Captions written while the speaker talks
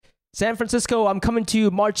San Francisco, I'm coming to you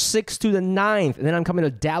March 6th to the 9th. And then I'm coming to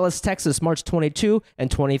Dallas, Texas, March 22 and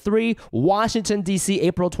 23. Washington, D.C.,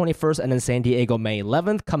 April 21st. And then San Diego, May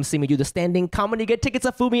 11th. Come see me do the standing comedy. Get tickets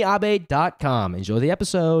at fumiabe.com. Enjoy the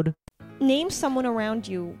episode. Name someone around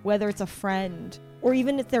you, whether it's a friend or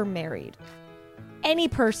even if they're married. Any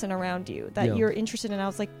person around you that you're interested in. I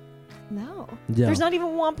was like, no. Yeah. There's not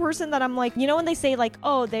even one person that I'm like, you know when they say like,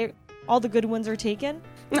 oh, all the good ones are taken?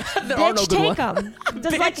 There Bitch, are no good take ones. them.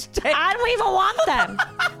 Just like, I don't even want them.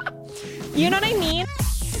 You know what I mean?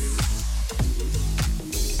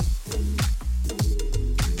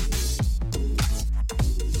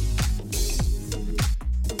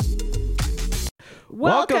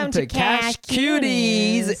 Welcome to Cash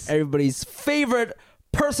Cuties, everybody's favorite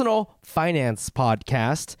personal finance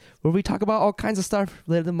podcast where we talk about all kinds of stuff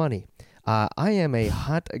related to money. I am a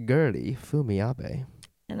hot girly, Fumi Abe.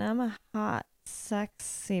 And I'm a hot,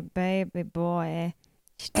 sexy baby boy,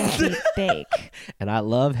 Steffi Bake. And I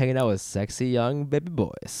love hanging out with sexy young baby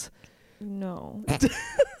boys. No.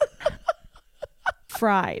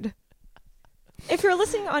 Fried. If you're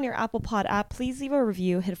listening on your Apple Pod app, please leave a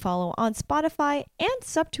review, hit follow on Spotify, and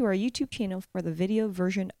sub to our YouTube channel for the video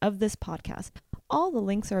version of this podcast. All the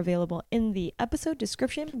links are available in the episode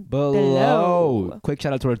description below. Quick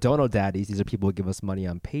shout out to our Dono Daddies. These are people who give us money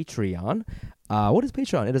on Patreon. What is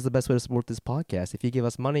Patreon? It is the best way to support this podcast. If you give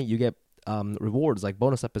us money, you get rewards like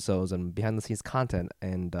bonus episodes and behind the scenes content.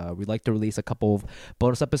 And we like to release a couple of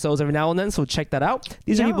bonus episodes every now and then, so check that out.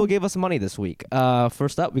 These are people who gave us money this week.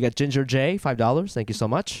 First up, we got Ginger J, $5. Thank you so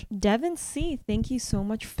much. Devin C, thank you so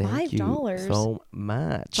much. $5. Thank you so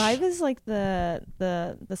much. 5 is like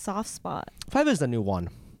the soft spot. 5 is the new one.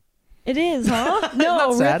 It is, huh? No,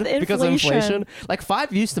 Not sad with because of inflation. Like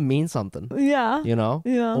 5 used to mean something. Yeah. You know?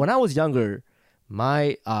 Yeah. When I was younger,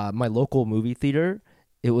 my local movie theater,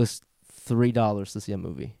 it was $3 to see a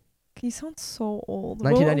movie. You sound so old.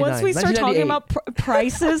 1999. Once we start talking about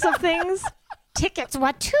prices of things, tickets were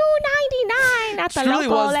 $2.99 at the Truly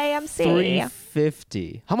local was AMC.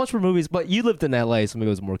 $3.50. How much were movies? But you lived in LA, so maybe it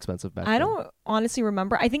was more expensive back then. I don't honestly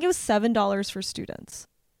remember. I think it was $7 for students.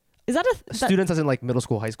 Is that students as in like middle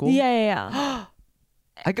school, high school? Yeah.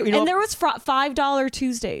 And there was $5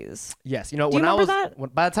 Tuesdays. Yes, you know, Do you remember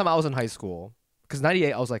that? By the time I was in high school, because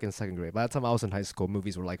 98 I was like in second grade. By the time I was in high school,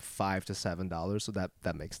 movies were like $5 to $7, so that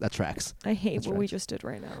tracks. I hate what we just did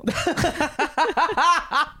right now.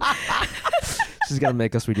 She's gonna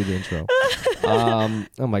make us redo the intro.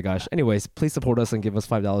 Oh my gosh. Anyways, please support us and give us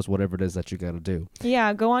 $5, whatever it is that you gotta do.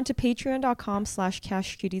 Yeah, go on to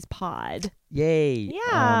patreon.com/cashcutiespod. Yay.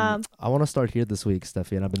 Yeah. I want to start here this week,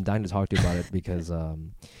 Steffi, and I've been dying to talk to you about it because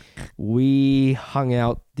we hung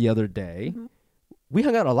out the other day. Mm-hmm. We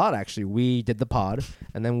hung out a lot, actually. We did the pod,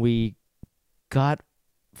 and then we got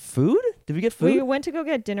food. Did we get food? We went to go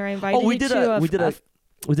get dinner. I invited we you did to we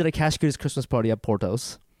did a Cash Cuties Christmas party at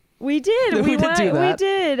Portos. We did. We did do that. We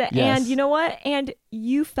did. Yes. And you know what? And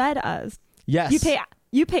you fed us. Yes.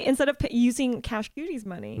 You pay instead of using Cash Cuties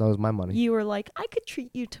money. That was my money. You were like, I could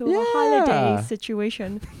treat you to a holiday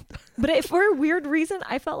situation. But for a weird reason,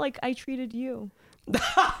 I felt like I treated you.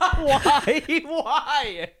 Why?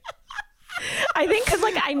 I think because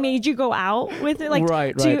like I made you go out with it, like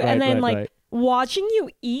watching you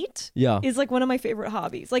eat is like one of my favorite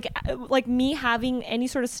hobbies. Like me having any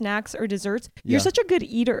sort of snacks or desserts. You're such a good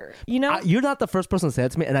eater, you know? You're not the first person to say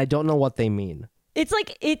that to me, and I don't know what they mean. It's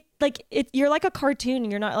like you're like a cartoon.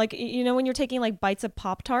 You're not like, you know, when you're taking like bites of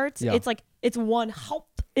Pop-Tarts, it's like it's one help.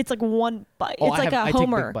 It's like one bite. It's like a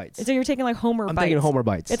Homer. So you're taking like Homer bites. I'm taking Homer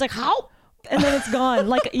bites. It's like help. And then it's gone.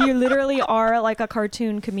 Like you literally are like a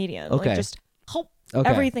cartoon comedian. Okay. Like just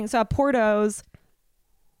everything. So at Portos,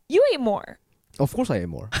 you ate more. Of course I ate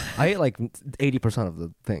more. I ate like 80% of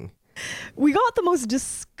the thing. We got the most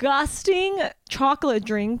disgusting chocolate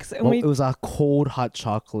drinks. And it was a cold hot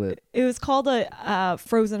chocolate. It was called a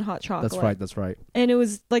frozen hot chocolate. That's right. And it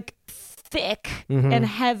was like thick and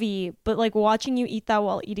heavy. But like watching you eat that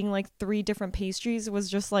while eating like 3 different pastries was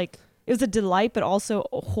just like, it was a delight, but also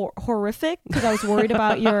horrific because I was worried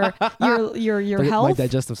about your health. My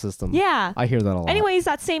digestive system. Yeah. I hear that a lot. Anyways,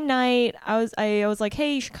 that same night, I was like,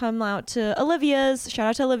 hey, you should come out to Olivia's. Shout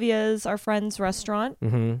out to Olivia's, our friend's restaurant.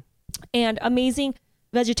 Mm-hmm. And amazing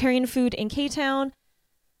vegetarian food in K-Town.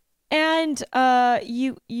 And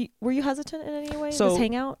you were you hesitant in any way? So this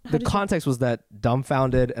hangout? The context was that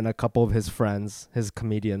Dumbfounded and a couple of his friends, his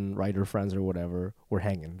comedian writer friends or whatever, were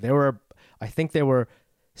hanging. I think there were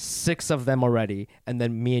 6 of them already, and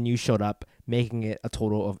then me and you showed up, making it a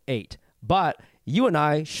total of 8. But you and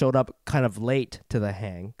I showed up kind of late to the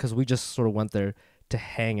hang because we just sort of went there to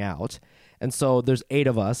hang out. And so there's 8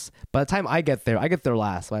 of us. By the time I get there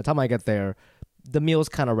last. By the time I get there, the meal's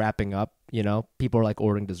kind of wrapping up, you know? People are like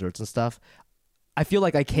ordering desserts and stuff. I feel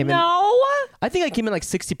like I came in. I think I came in like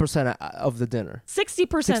 60% of the dinner.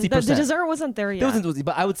 60%. The dessert wasn't there yet.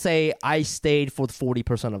 But I would say I stayed for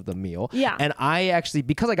 40% of the meal. Yeah. And I actually,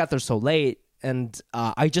 because I got there so late, and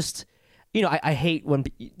I just, you know, I hate when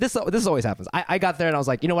this always happens. I got there and I was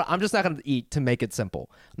like, you know what? I'm just not going to eat to make it simple.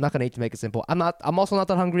 I'm not going to eat to make it simple. I'm also not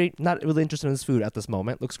that hungry. Not really interested in this food at this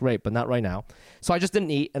moment. Looks great, but not right now. So I just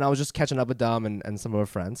didn't eat, and I was just catching up with Dom and some of our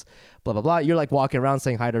friends. Blah, blah, blah. You're like walking around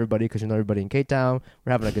saying hi to everybody because you know everybody in K-Town.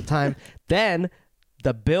 We're having a good time. Then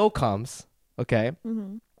the bill comes, okay?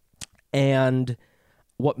 Mm-hmm. And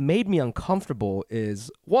what made me uncomfortable is,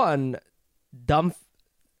 one, Dom,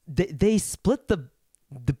 they split the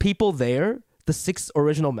people there, the 6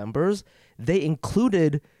 original members, they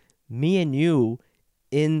included me and you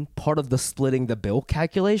in part of the splitting the bill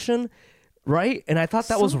calculation, right? And I thought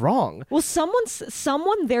that was wrong. Well,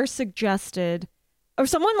 someone there suggested, or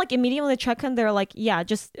someone like immediately checked in, they're like, yeah,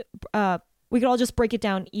 just we could all just break it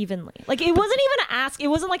down evenly. Like, it wasn't even an ask. It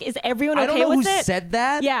wasn't like, is everyone okay with it? I don't know who said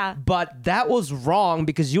that. Yeah. But that was wrong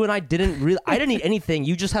because you and I didn't eat anything.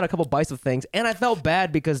 You just had a couple bites of things. And I felt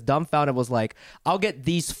bad because Dumbfounded was like, I'll get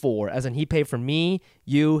these 4. As in, he paid for me,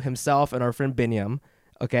 you, himself, and our friend Binyam.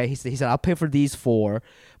 Okay. He said, I'll pay for these 4.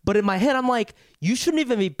 But in my head, I'm like, you shouldn't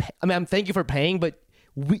even be, I'm thank you for paying, but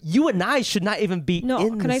you and I should not even be in this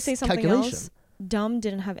calculation. No, can I say something else? Dumb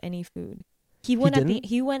didn't have any food. He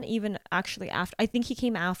went even actually after. I think he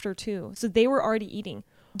came after too. So they were already eating.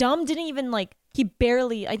 Dumb didn't even like, he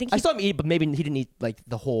barely, I saw him eat, but maybe he didn't eat like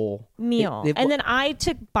the whole meal. And then I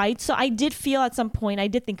took bites. So I did feel at some point, I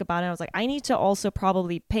did think about it. I was like, I need to also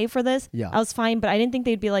probably pay for this. Yeah. I was fine, but I didn't think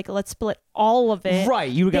they'd be like, let's split all of it.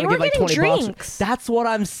 Right. You were going to give like 20 drinks. bucks. That's what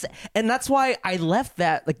I'm saying. And that's why I left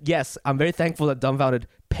that. Like, yes, I'm very thankful that Dumbfounded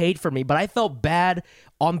paid for me, but I felt bad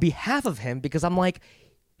on behalf of him because I'm like,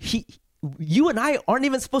 you and I aren't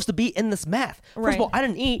even supposed to be in this math. First of all, I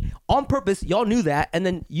didn't eat on purpose. Y'all knew that. And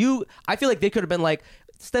then I feel like they could have been like,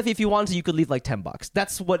 Steffi, if you wanted to, you could leave like $10.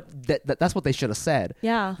 That's what they should have said.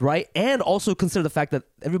 Yeah. Right. And also consider the fact that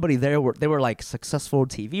everybody there were like successful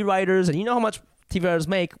TV writers, and you know how much TV writers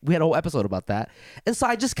make. We had a whole episode about that. And so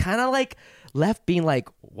I just kind of like left being like,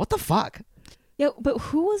 what the fuck? Yeah, but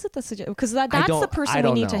who was it that suggested? Because that's the person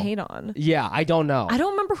we need to hate on. Yeah, I don't know. I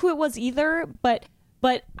don't remember who it was either, but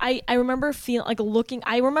I remember feeling like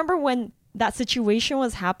I remember when that situation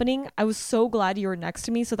was happening, I was so glad you were next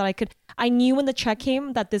to me so that I knew when the check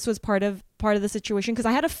came that this was part of the situation, because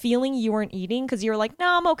I had a feeling you weren't eating because you were like,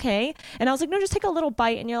 no, I'm okay. And I was like, no, just take a little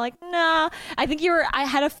bite. And you're like, nah. I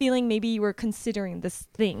had a feeling maybe you were considering this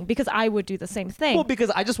thing because I would do the same thing. Well, because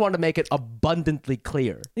I just wanted to make it abundantly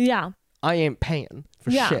clear. Yeah. I ain't paying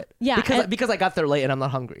for shit. Yeah. Because I got there late and I'm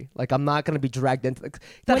not hungry. Like, I'm not going to be dragged into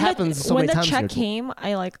that. Happens so many times. When the check came,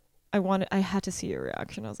 I had to see your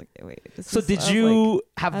reaction. I was like, wait. Did you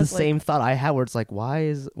have the same thought I had where it's like,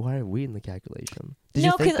 why are we in the calculation? Did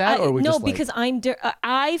you think that? Because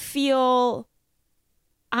I feel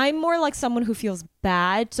I'm more like someone who feels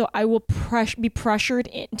bad, so I will be pressured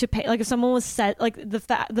to pay. Like if someone was said, like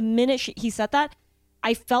the minute he said that,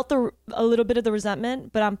 I felt a little bit of the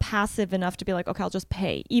resentment, but I'm passive enough to be like, okay, I'll just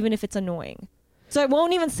pay, even if it's annoying. So I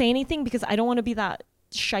won't even say anything because I don't want to be that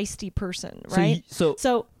shisty person, right?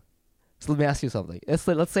 So let me ask you something.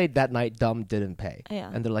 Let's say that night Dumb didn't pay,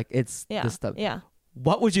 and they're like, it's this stuff. Yeah.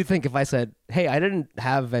 What would you think if I said, hey, I didn't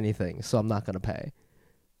have anything, so I'm not gonna pay?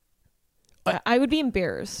 I would be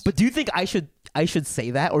embarrassed. But do you think I should say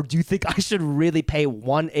that, or do you think I should really pay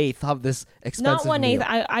 1/8 of this expensive Not 1/8. meal?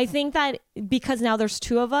 I think that because now there's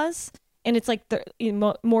 2 of us, and it's like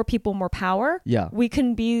more people, more power. Yeah. We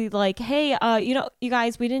can be like, hey, you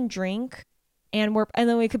guys, we didn't drink, and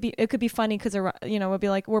then it could be funny because we'll be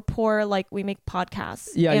like, we're poor, like we make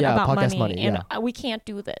podcasts. About podcast money, and we can't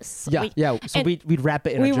do this. So we'd wrap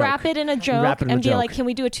it in a joke. We wrap it in a joke and be like, can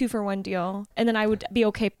we do a 2-for-1 deal? And then I would be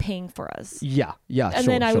okay paying for us. Yeah. And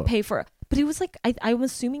then I would pay for it. But it was like, I'm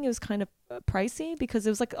assuming it was kind of pricey because it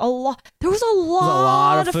was like a lot. There was a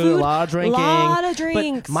lot of food, a lot of drinking, a lot of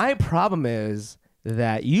drinks. But my problem is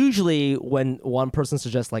that usually when one person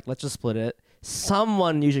suggests like, let's just split it,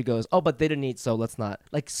 someone usually goes, oh, but they didn't eat, so let's not.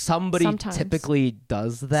 Like somebody typically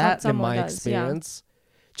does that in my experience.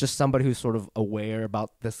 Just somebody who's sort of aware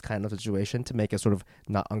about this kind of situation to make it sort of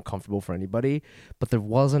not uncomfortable for anybody. But there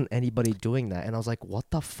wasn't anybody doing that. And I was like,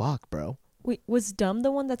 what the fuck, bro? Wait, was Dumb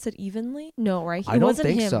the one that said evenly? No, right? I don't wasn't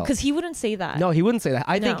think him, so. because he wouldn't say that. No, he wouldn't say that.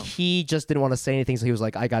 I No. think he just didn't want to say anything, so he was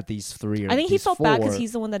like, I got these 3 or I think he these felt bad 4. because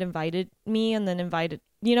he's the one that invited me and then invited,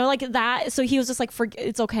 like that. So he was just like,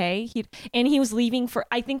 it's okay. He was leaving for,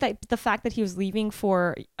 I think that the fact that he was leaving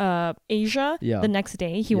for Asia Yeah. the next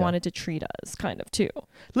day, he Yeah. wanted to treat us kind of too.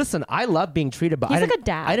 Listen, I love being treated, but He's I like didn't, a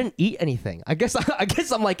dad. I didn't eat anything. I guess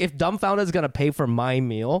I'm like, if Dumbfounded is gonna pay for my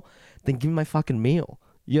meal, then give me my fucking meal.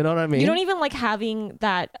 You know what I mean? You don't even like having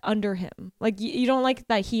that under him. Like you don't like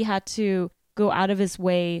that he had to go out of his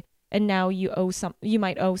way and now you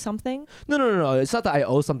might owe something. No. It's not that I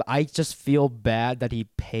owe something. I just feel bad that he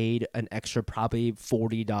paid an extra probably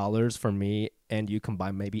 $40 for me, and you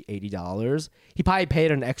combine maybe $80. He probably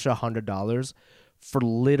paid an extra $100 for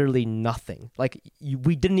literally nothing. Like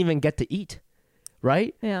we didn't even get to eat,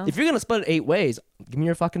 right? Yeah. If you're gonna split it 8 ways, give me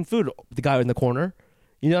your fucking food. The guy in the corner.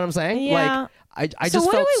 You know what I'm saying? Yeah. Like I So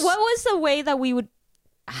just felt. what was the way that we would?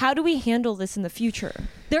 How do we handle this in the future?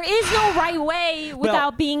 There is no right way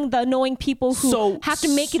without being the annoying people who have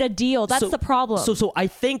to make it a deal. That's the problem. So I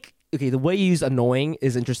think the way you use annoying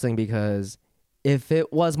is interesting, because if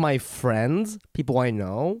it was my friends, people I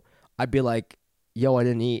know, I'd be like, yo, I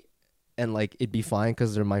didn't eat, and like it'd be fine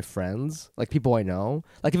because they're my friends, like people I know.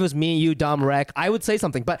 Like if it was me, you, Dom, Rec, I would say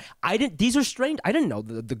something, but I didn't. These are strange. I didn't know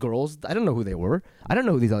the girls. I didn't know who they were. I don't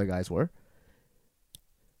know who these other guys were.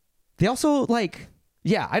 They also like.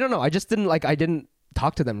 Yeah, I don't know. I just didn't I didn't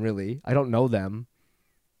talk to them really. I don't know them.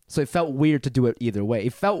 So it felt weird to do it either way.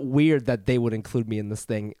 It felt weird that they would include me in this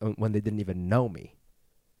thing when they didn't even know me.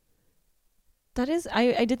 that is,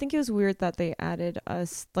 I did think it was weird that they added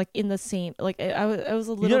us like in the same, like I was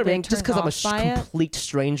a little You know what I bit mean? Just because I'm turned a off by it. complete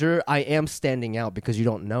stranger, I am standing out because you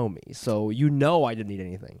don't know me. So you know I didn't eat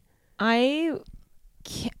anything. I'm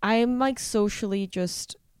like socially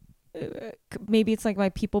just maybe it's like my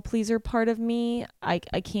people pleaser part of me. I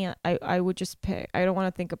can't. I would just pick. I don't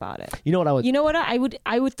want to think about it. You know what I would? You know what?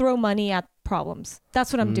 I would throw money at problems.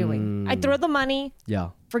 That's what I'm doing. I throw the money.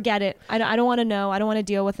 Yeah. Forget it. I don't want to know. I don't want to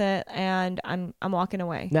deal with it, and I'm walking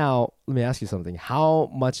away. Now, let me ask you something. How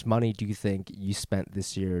much money do you think you spent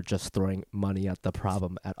this year just throwing money at the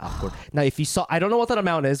problem at Awkward? Now, if you saw, I don't know what that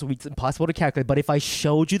amount is. It's impossible to calculate. But if I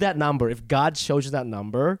showed you that number, if God shows you that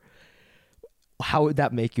number, how would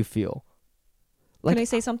that make you feel? Can I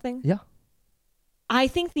say something? Yeah. I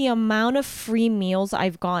think the amount of free meals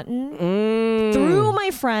I've gotten through my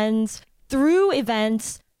friends, through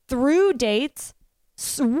events, through dates,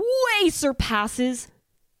 way surpasses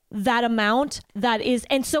that amount that is.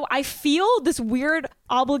 And so I feel this weird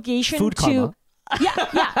obligation Food to karma. yeah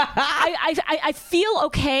I feel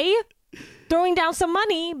okay throwing down some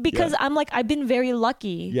money because I'm like, I've been very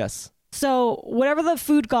lucky. Yes. So whatever the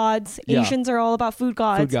food gods, Asians are all about food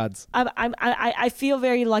gods. Food gods. I feel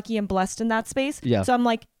very lucky and blessed in that space. Yeah. So I'm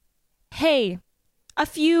like, hey, a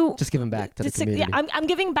few. Just giving back to the community. Yeah, I'm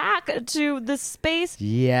giving back to this space.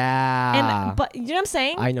 Yeah. But you know what I'm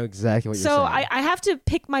saying? I know exactly what you're So saying. I have to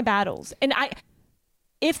pick my battles, and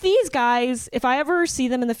if these guys, if I ever see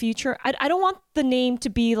them in the future, I don't want the name to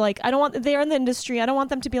be like, they're in the industry. I don't want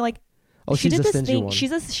them to be like, oh, she she's did the this stingy thing. one.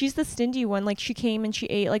 She's the stingy one. Like she came and she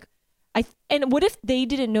ate. Like and what if they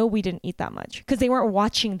didn't know we didn't eat that much because they weren't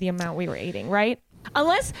watching the amount we were eating, right?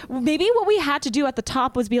 Unless maybe what we had to do at the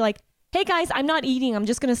top was be like, hey guys, I'm not eating. I'm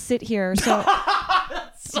just gonna sit here. So,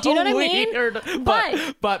 So do you know what I mean? weird.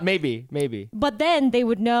 But maybe. But then they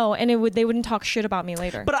would know, and they wouldn't talk shit about me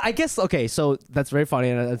later. But I guess okay, so that's very funny,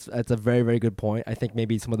 and that's a very, very good point. I think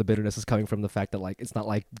maybe some of the bitterness is coming from the fact that like it's not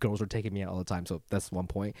like girls are taking me out all the time. So that's one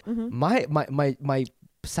point. Mm-hmm. My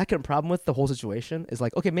second problem with the whole situation is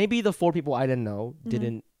like, okay, maybe the 4 people I didn't know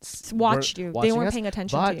didn't Watched you. They weren't us, paying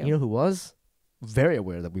attention but to you. You know who was very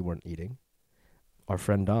aware that we weren't eating? Our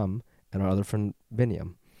friend Dom and our other friend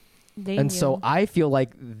Biniam. They And knew. so I feel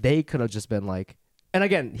like they could have just been like, and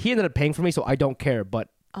again, he ended up paying for me, so I don't care. But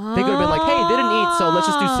they could have been like, hey, they didn't eat, so let's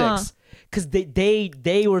just do 6. Because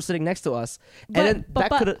they were sitting next to us, and then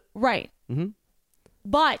that could have right. Mm-hmm.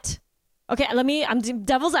 But okay, I'm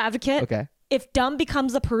devil's advocate. Okay. If Dumb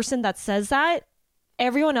becomes the person that says that,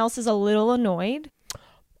 everyone else is a little annoyed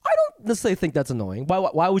I don't necessarily think that's annoying.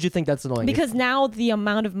 Why would you think that's annoying? because now the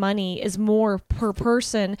amount of money is more per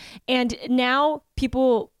person, and now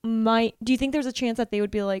people might. Do you think there's a chance that they would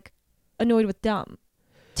be like annoyed with Dumb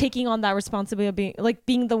taking on that responsibility of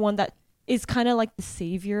being the one that is kind of like the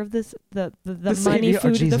savior of this the money savior? Oh,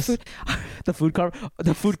 food the Jesus. food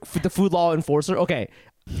the food law enforcer. Okay,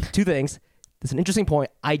 2 things. That's an interesting point.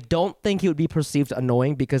 I don't think it would be perceived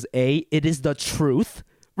annoying because it is the truth,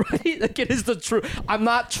 right? Like it is the truth. I'm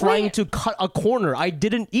not trying to cut a corner. I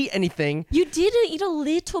didn't eat anything. You did eat a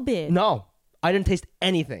little bit. No, I didn't taste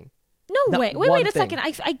anything. No Not way. Wait one a thing. second.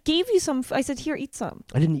 I gave you some. I said, here, eat some.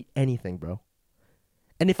 I didn't eat anything, bro.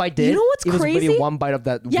 And if I did, You know what's it was crazy? maybe one bite of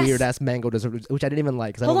that Yes. weird ass mango dessert, which I didn't even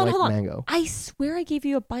like because I Hold don't on, like hold on. mango. I swear I gave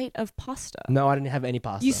you a bite of pasta. No, I didn't have any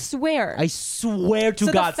pasta. You swear. I swear to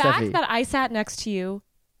so God, the fact Steffi. that I sat next to you,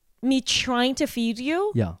 me trying to feed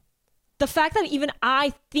you, Yeah. the fact that even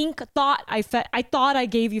I thought I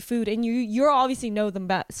gave you food, and you obviously know them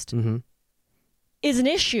best, Mm-hmm. is an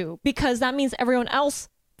issue because that means everyone else.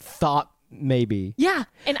 Thought maybe. Yeah,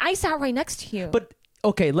 and I sat right next to you. But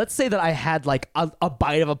okay, let's say that I had like a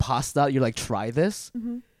bite of a pasta. You're like, try this.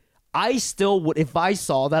 Mm-hmm. I still would, if I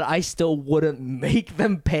saw that, I still wouldn't make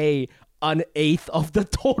them pay an eighth of the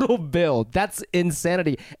total bill. That's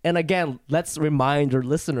insanity. And again, let's remind our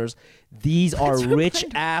listeners, these are rich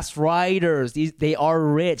ass writers. They are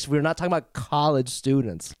rich. We're not talking about college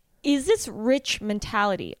students. Is this rich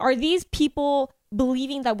mentality? Are these people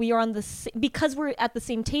believing that we are on because we're at the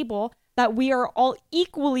same table, that we are all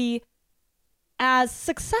equally as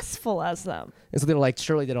successful as them? And so they're like,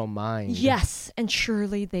 surely they don't mind. Yes, and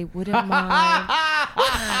surely they wouldn't mind.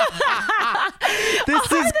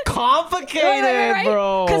 This is complicated,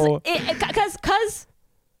 bro. Because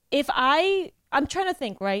if I'm trying to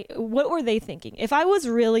think, right? What were they thinking? If I was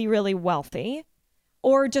really, really wealthy,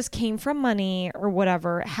 or just came from money or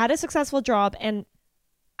whatever, had a successful job, and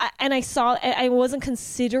I wasn't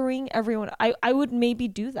considering everyone, I would maybe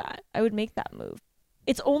do that. I would make that move.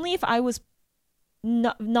 It's only if I was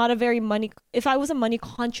not a very if I was a money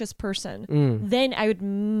conscious person, then I would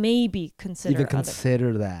maybe consider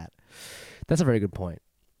that. That's a very good point.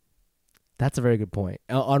 That's a very good point.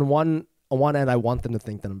 On one end, I want them to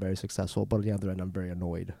think that I'm very successful, but on the other end, I'm very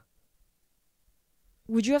annoyed.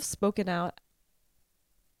 Would you have spoken out?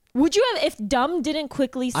 Would you have, if Dumb didn't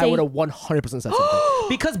quickly say? I would have 100% said something.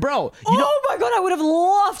 Because, bro, you know. Oh my God, I would have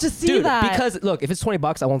loved to see that. Because, look, if it's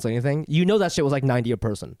 $20, I won't say anything. You know that shit was like 90 a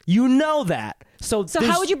person. You know that. So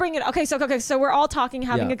how would you bring it? Okay, so we're all talking,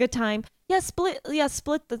 having Yeah. a good time. Yeah, split.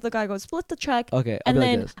 The guy goes, split the check. Okay, I'll and be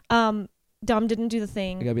then like this. Dumb didn't do the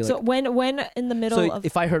thing. I gotta be So like- when in the middle So of,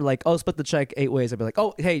 if I heard like, oh, split the check 8 ways, I'd be like,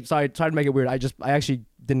 oh, hey, sorry to make it weird. I actually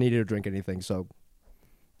didn't need you to drink anything, so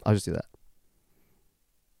I'll just do that.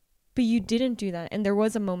 but you didn't do that, and there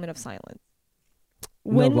was a moment of silence.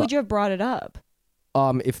 When would you have brought it up?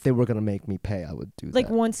 If they were gonna make me pay, I would do Like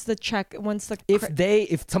that. once the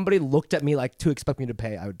If somebody looked at me like to expect me to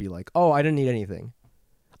pay, I would be like, oh, I didn't need anything.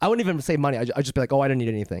 I wouldn't even say money. I'd just be like, oh, I didn't need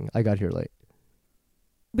anything. I got here late.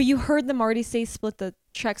 But you heard them already say split the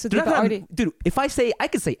check, so They're they not gonna- already. dude, if I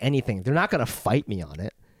could say anything, they're not gonna fight me on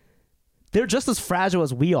it. They're just as fragile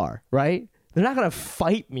as we are, right? They're not gonna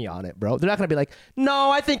fight me on it, bro. They're not gonna be like, no,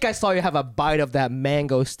 I think I saw you have a bite of that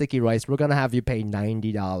mango sticky rice. We're gonna have you pay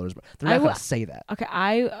 $90. They're not gonna say that.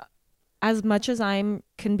 Okay, as much as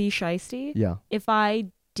can be shysty, Yeah, if I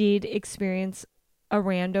did experience a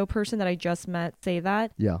rando person that I just met say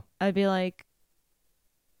that, yeah. I'd be like,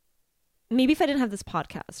 maybe if I didn't have this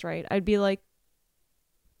podcast, right? I'd be like,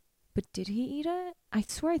 but did he eat it? I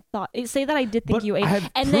swear I thought. Say that I did think But you ate I it.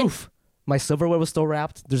 have And proof. My silverware was still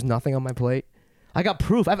wrapped. There's nothing on my plate. I got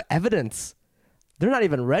proof. I have evidence. They're not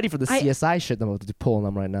even ready for the CSI shit that I'm about to pull on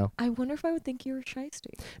them right now. then I wonder if I would think you were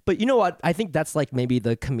shysty. But you know what? I think that's like maybe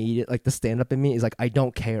the comedian, like the stand-up in me is like, I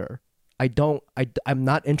don't care. I'm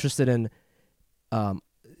not interested in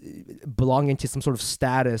belonging to some sort of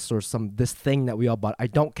status or this thing that we all bought. I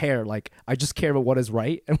don't care. Like, I just care about what is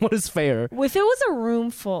right and what is fair. If it was a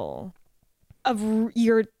room full of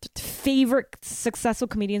your favorite successful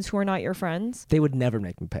comedians who are not your friends, They would never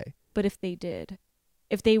make me pay. but if they did,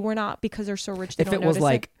 if they were not because they're so rich, they If don't it was notice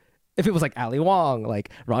like, if it was like Ali Wong,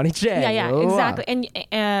 like Ronnie Chang. yeah, blah, blah, blah. exactly.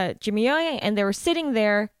 And Jimmy Young, and they were sitting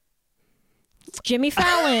there. Jimmy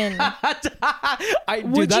Fallon,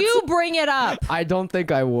 would you bring it up? I don't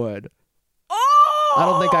think I would. Oh, I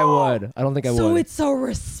don't think I would. I don't think I So would. it's a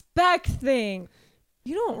respect thing.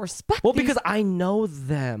 You don't respect. Well, these- because I know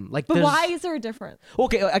them. Like, But there's- why is there a difference?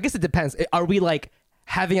 Okay, I guess it depends. Are we like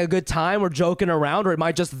having a good time or joking around, or am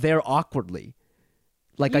I just there awkwardly?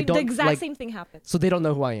 Like, I don't. The exact like, same thing happens. So they don't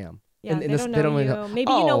know who I am. Yeah, they don't know really you.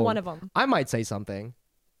 Maybe you know one of them. I might say something.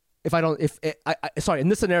 If I don't, sorry, in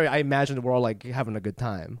this scenario, I imagine we're all like having a good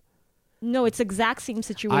time. No, it's exact same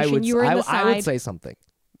situation. I would. You were in the I side. would say something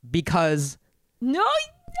because no.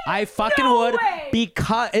 I fucking no would way.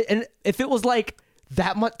 because and if it was like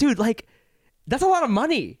that much, dude, like that's a lot of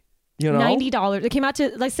money. You know, $90. It came out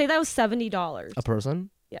to say that was $70. a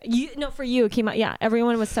person. Yeah, for you it came out. Yeah,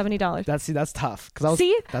 everyone was $70. That's tough. Cause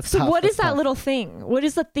that's so tough. what That's is that tough. little thing? What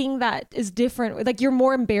is the thing that is different? Like you're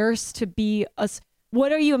more embarrassed to be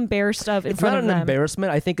What are you embarrassed of in It's front not of an them?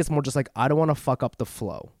 embarrassment. I think it's more just like I don't want to fuck up the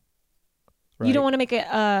flow. You don't want to make it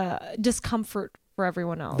discomfort for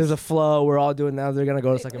everyone else. There's a flow. We're all doing now. They're gonna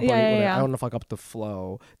go to second party. Yeah. I don't want to fuck up the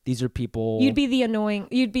flow. These are people. You'd be the annoying.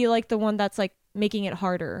 You'd be like the one that's like making it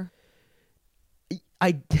harder.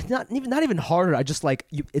 I not even harder. I just like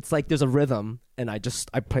you. It's like there's a rhythm, and I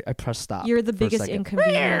press stop. You're the for a biggest second.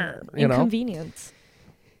 inconvenience. Inconvenience.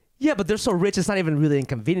 Yeah, but they're so rich. It's not even really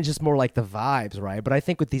inconvenient. It's just more like the vibes, right? But I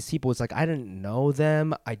think with these people, it's like I didn't know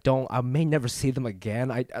them. I may never see them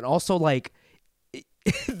again. And also like,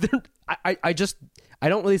 I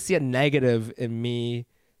don't really see a negative in me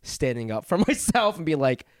standing up for myself and being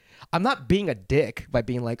like, I'm not being a dick by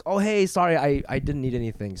being like, oh hey, sorry, I didn't need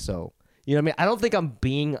anything. So you know what I mean? I don't think I'm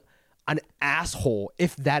being an asshole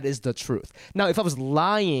if that is the truth. Now, if I was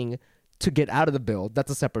lying to get out of the bill,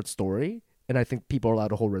 that's a separate story. And I think people are allowed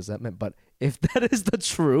to hold resentment. But if that is the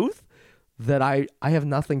truth, then I have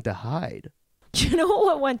nothing to hide. You know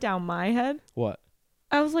what went down my head? What?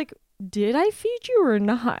 I was like, did I feed you or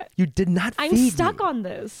not? You did not feed I'm stuck me. on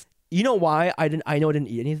this. You know why I know I didn't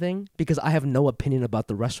eat anything? Because I have no opinion about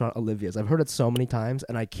the restaurant Olivia's. I've heard it so many times,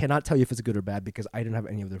 and I cannot tell you if it's good or bad because I didn't have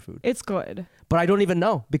any of their food. It's good. But I don't even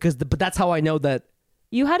know but that's how I know that.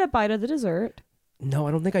 You had a bite of the dessert. No,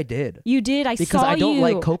 I don't think I did. You did. Because saw you. I don't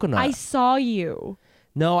like coconut. I saw you.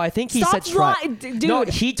 No, I think he Stop said try. Dude. No,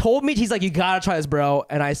 he told me, he's like, you gotta try this, bro.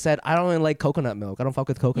 And I said, I don't really like coconut milk. I don't fuck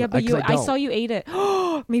with Yeah, coconut. but I don't. saw you ate it.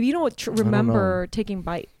 Maybe you don't remember taking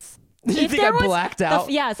bites. You If think there I was blacked out?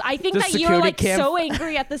 yes, I think The that you're security like cam- so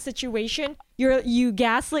angry at the situation. You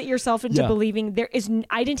gaslit yourself into Yeah. believing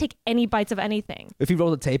I didn't take any bites of anything. If you roll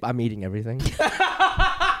the tape, I'm eating everything.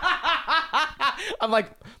 I'm like,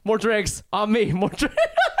 more drinks on me, more drinks.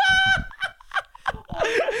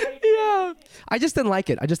 Yeah, I just didn't like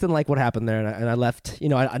it. I just didn't like what happened there, and I left. You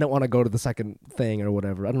know, I don't want to go to the second thing or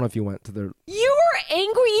whatever. I don't know if you went to the. You were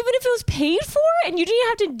angry even if it was paid for, and you didn't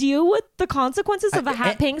have to deal with the consequences of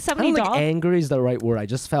paying I $70. don't think angry is the right word. I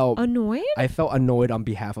just felt Annoyed? I felt annoyed on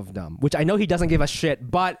behalf of Dumb, which I know he doesn't give a shit,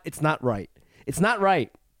 but it's not right. It's not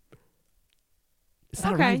right. It's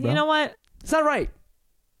not Okay, right, bro. you know what? It's not right.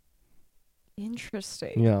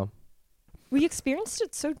 Interesting. Yeah. We experienced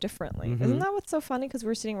it so differently. Mhm. Isn't that what's so funny? Because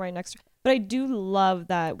we're sitting right next to. But I do love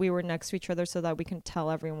that we were next to each other so that we can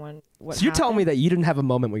tell everyone what. So you're telling me happened. that you didn't have a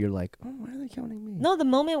moment where you're like, oh, why are they counting me? No, the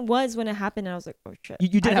moment was when it happened, and I was like, "Oh shit!" You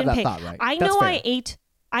did I have didn't that pay. thought, right? I That's know fair. I ate.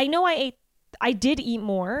 I did eat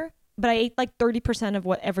more, but I ate like 30% of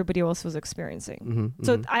what everybody else was experiencing. Mhm,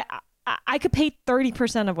 So mhm. I could pay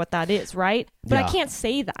 30% of what that is, right? But I Yeah. can't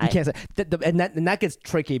say that. You can't say and that gets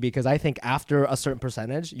tricky because I think after a certain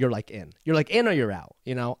percentage, you're like in or you're out.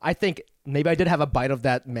 You know, I think maybe I did have a bite of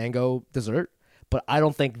that mango dessert, but I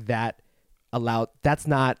don't think that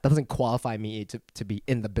that doesn't qualify me to be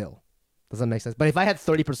in the bill. Does that make sense? But if I had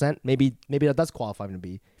 30%, maybe that does qualify me to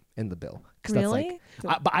be in the bill. Really? That's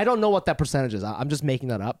like, but I don't know what that percentage is. I'm just making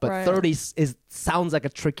that up. But Right. 30 sounds like a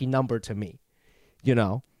tricky number to me. You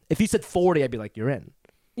know, if you said 40, I'd be like, you're in.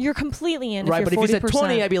 You're completely in. Right, if but you're if you said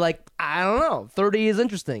 20, 40%. I'd be like, I don't know. 30 is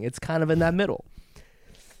interesting. It's kind of in that middle.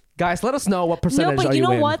 Guys, let us know what percentage No, but are you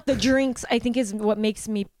know in. what? The drinks, I think, is what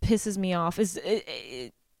pisses me off.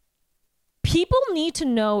 People need to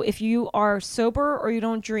know if you are sober or you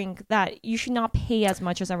don't drink that you should not pay as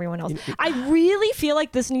much as everyone else. I really feel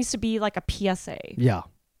like this needs to be like a PSA. Yeah.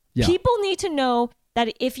 People need to know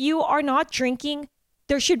that if you are not drinking,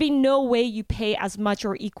 there should be no way you pay as much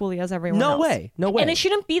or equally as everyone else. No way. And it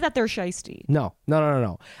shouldn't be that they're shiesty. No.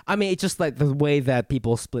 I mean, it's just like the way that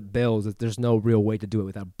people split bills. That there's no real way to do it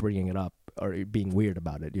without bringing it up or being weird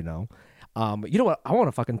about it. You know. You know what? I want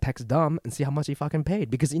to fucking text Dumb and see how much he fucking paid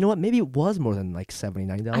because you know what? Maybe it was more than like $70,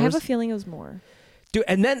 $90. I have a feeling it was more. Dude,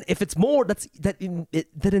 and then if it's more,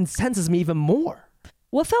 that incenses me even more.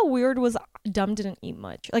 What felt weird was Dumb didn't eat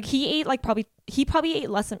much. Like he probably ate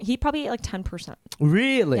less than he probably ate like 10%.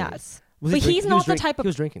 Really? Yes. Was But he he's he not was the drink- type of He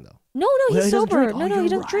was drinking though. No, Well, he's he doesn't sober. drink. No, Oh, he you're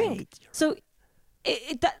doesn't drink. right. So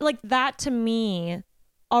that to me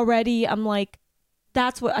already I'm like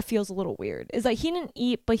that's what I feels a little weird. Is like he didn't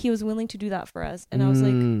eat, but he was willing to do that for us, and I was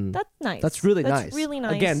like, "That's nice. That's really nice. That's really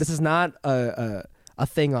nice." Again, this is not a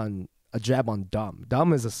thing on a jab on Dumb.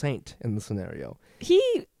 Dumb is a saint in the scenario. He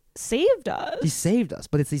saved us. He saved us,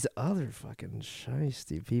 but it's these other fucking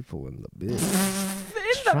shiesty people in the biz.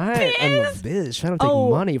 In the biz? Trying to take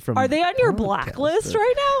money from. Are they on your podcasters. blacklist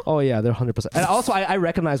right now? Oh yeah, they're 100%. And also, I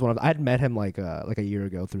recognize one of them. I had met him like a year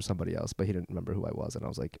ago through somebody else, but he didn't remember who I was, and I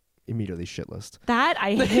was like immediately shitlist. That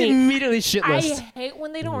I hate. Immediately shitlist. I hate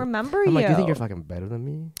when they don't remember I'm you. like, you think you're fucking better than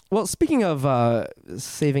me? Well, speaking of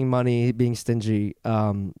saving money, being stingy,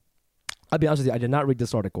 I'll be honest with you, I did not read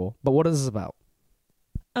this article, but what is this about?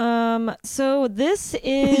 So this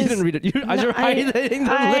is. You didn't read it. You're hiding the link.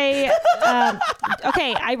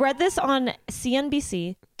 Okay, I read this on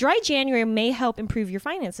CNBC. Dry January may help improve your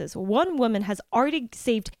finances. One woman has already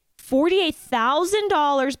saved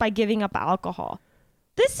 $48,000 by giving up alcohol.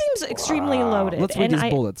 This seems extremely loaded. Let's read these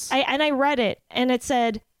bullets. I read it, and it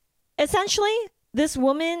said, essentially, this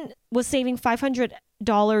woman was saving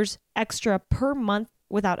 $500 extra per month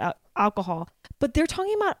without alcohol. But they're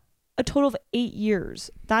talking about a total of 8 years.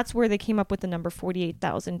 That's where they came up with the number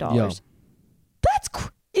 $48,000. That's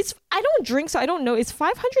I don't drink, so I don't know. Is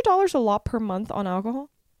 $500 a lot per month on alcohol?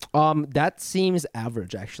 That seems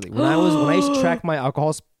average actually. When I used to track my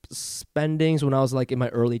alcohol spendings when I was like in my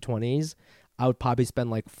early 20s, I would probably spend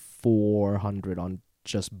like $400 on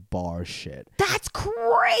just bar shit. That's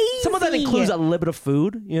crazy. Some of that includes a little bit of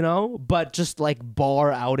food, but just like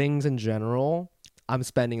bar outings in general, I'm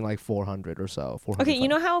spending like $400 or so. Okay, you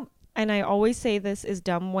know how, and I always say this, is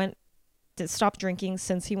dumb went to stop drinking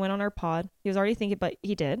since he went on our pod. He was already thinking, but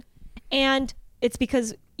he did. And it's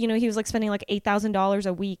because, he was like spending like $8,000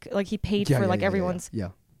 a week. Like he paid for everyone's. Yeah.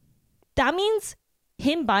 That means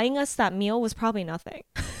him buying us that meal was probably nothing.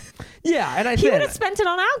 Yeah. And he would have spent it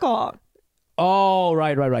on alcohol. Oh,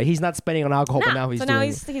 right. He's not spending on alcohol, but now he's doing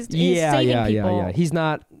he's saving people. Yeah. He's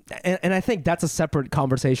not. And I think that's a separate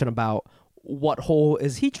conversation about what hole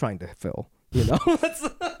is he trying to fill.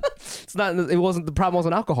 It's not. It wasn't the problem.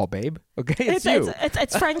 Wasn't alcohol, babe. Okay,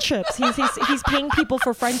 it's friendships. He's paying people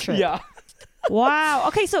for friendship. Yeah. Wow.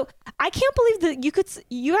 Okay, so I can't believe that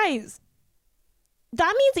you guys.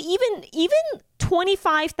 That means even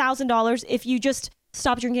 $25,000 if you just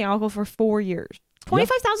stop drinking alcohol for 4 years.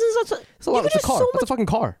 25,000 is it's a lot. It's a car. That's a fucking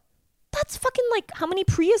car. That's fucking like, how many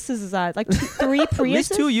Priuses is that? Like 3 Priuses? At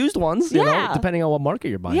least 2 used ones, you know, depending on what market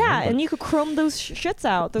you're buying. Yeah, and you could chrome those shits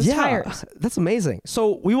out, those tires. That's amazing.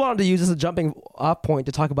 So we wanted to use this as a jumping off point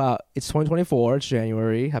to talk about, it's 2024, it's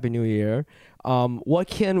January, Happy New Year. What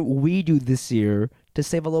can we do this year to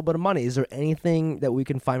save a little bit of money? Is there anything that we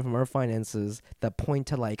can find from our finances that point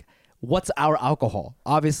to like, what's our alcohol?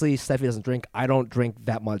 Obviously, Steffi doesn't drink. I don't drink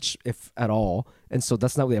that much, if at all. And so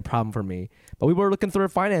that's not really a problem for me. But we were looking through our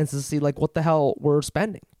finances to see like what the hell we're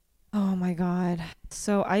spending. Oh my God.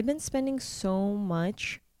 So I've been spending so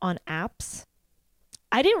much on apps.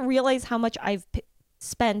 I didn't realize how much I've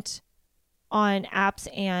spent on apps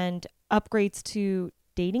and upgrades to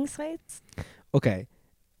dating sites. Okay.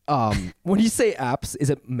 When you say apps, is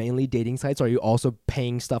it mainly dating sites, or are you also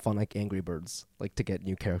paying stuff on like Angry Birds, like to get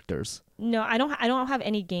new characters? No, I don't have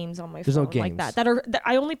any games on my phone. There's no games like that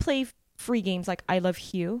I only play free games like I Love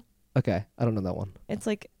Hue. Okay, I don't know that one. It's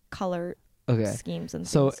like color schemes and things.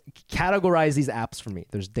 So categorize these apps for me.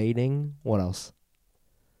 There's dating. What else?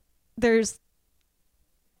 There's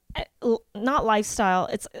not lifestyle.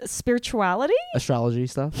 It's spirituality. Astrology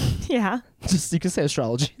stuff. Yeah. Just you can say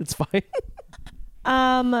astrology. It's fine.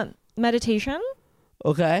 Meditation.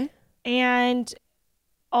 Okay. And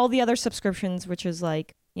all the other subscriptions, which is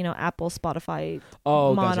like, Apple, Spotify,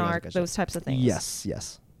 Monarch, gotcha. those types of things.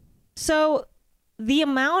 Yes. So the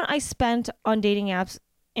amount I spent on dating apps,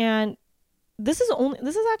 and this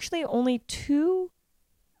is actually only 2.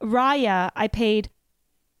 Raya, I paid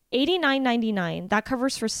 $89.99. That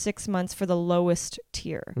covers for 6 months for the lowest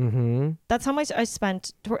tier. Mm-hmm. That's how much I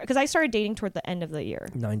spent because I started dating toward the end of the year.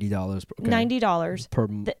 $90. Okay.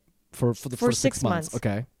 $90 for 6 months.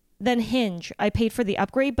 Okay. Then Hinge, I paid for the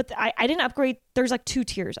upgrade, but I didn't upgrade. There's like 2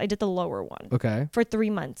 tiers. I did the lower one. Okay. For 3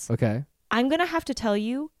 months. Okay. I'm gonna have to tell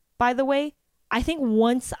you, by the way, I think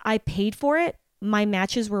once I paid for it, my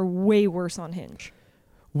matches were way worse on Hinge.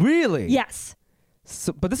 Really? Yes.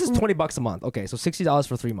 So, but this is $20 a month. Okay, so $60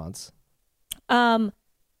 for 3 months.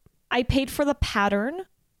 I paid for the Pattern,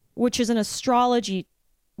 which is an astrology,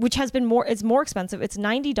 which has been it's more expensive. It's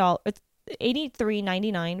 $90. It's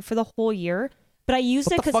 $83.99 for the whole year. But I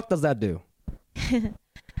used it because what the fuck does that do?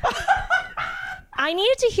 I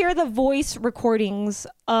needed to hear the voice recordings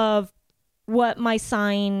of what my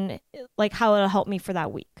sign, like how it'll help me for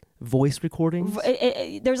that week. Voice recordings?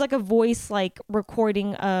 There's like a voice like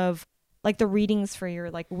recording of like the readings for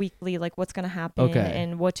your like weekly, like what's going to happen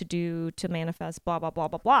and what to do to manifest, blah, blah, blah,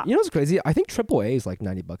 blah, blah. You know what's crazy? I think AAA is like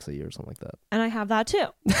 $90 a year or something like that. And I have that too.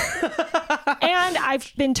 And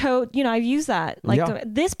I've been told, I've used that. Like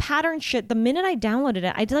this Pattern shit, the minute I downloaded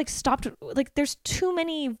it, I did like stopped, like there's too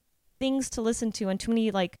many things to listen to and too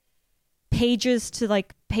many like pages to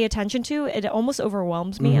like pay attention to. It almost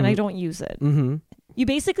overwhelms me and I don't use it. Mm-hmm. You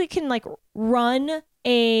basically can like run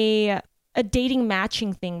a dating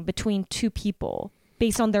matching thing between 2 people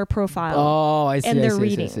based on their profile I see, and their I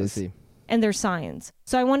readings. see. and there's signs.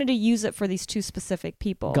 So I wanted to use it for these two specific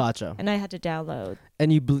people. Gotcha. And I had to download.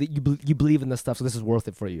 And you believe in this stuff, so this is worth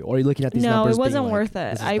it for you. Or are you looking at these No, numbers? it wasn't being worth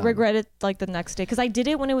like, it. I regretted like the next day because I did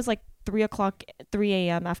it when it was like 3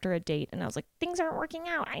 a.m. after a date, and I was like, things aren't working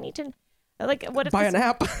out. I need to like what if buy an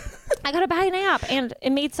app? I gotta buy an app, and it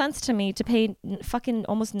made sense to me to pay fucking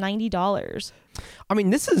almost $90. I mean,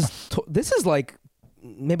 this is like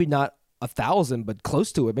maybe not 1,000, but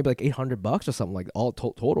close to it. Maybe like $800 or something like all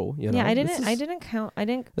total. You know? Yeah, I didn't count. I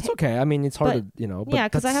didn't. It's okay. I mean, it's hard to But yeah,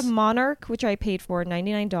 because I have Monarch, which I paid for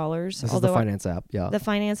 $99. This is the finance app. Yeah, the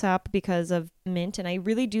finance app because of Mint, and I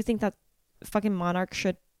really do think that fucking Monarch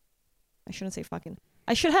should. I shouldn't say fucking.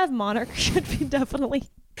 I should have Monarch. Should be definitely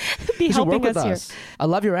be helping us here. I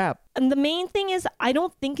love your app. And the main thing is, I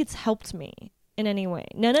don't think it's helped me in any way.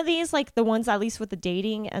 None of these, like the ones at least with the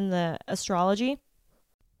dating and the astrology.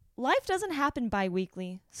 Life doesn't happen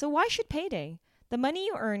bi-weekly, so why should payday? The money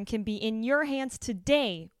you earn can be in your hands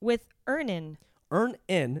today with Earnin.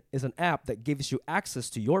 Earnin is an app that gives you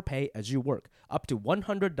access to your pay as you work, up to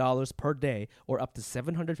 $100 per day or up to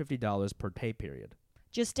 $750 per pay period.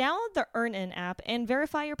 Just download the Earnin app and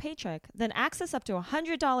verify your paycheck, then access up to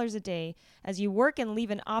 $100 a day as you work and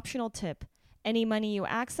leave an optional tip. Any money you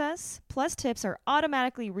access, plus tips, are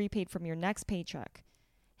automatically repaid from your next paycheck.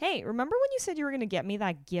 Hey, remember when you said you were going to get me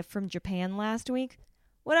that gift from Japan last week?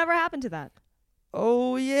 Whatever happened to that?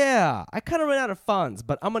 Oh, yeah. I kind of ran out of funds,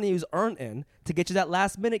 but I'm going to use Earnin to get you that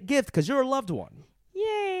last-minute gift because you're a loved one.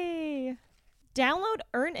 Yay! Download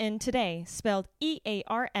Earnin today, spelled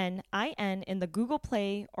EARNIN, in the Google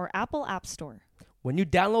Play or Apple App Store. When you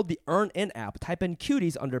download the Earnin app, type in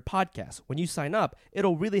Cuties under podcast. When you sign up,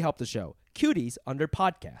 it'll really help the show. Cuties under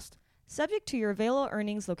podcast. Subject to your available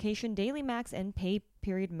earnings, location, daily max, and pay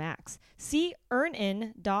period max. See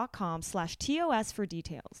earnin.com/TOS for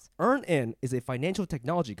details. Earnin is a financial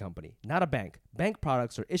technology company, not a bank. Bank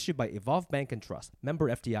products are issued by Evolve Bank and Trust, member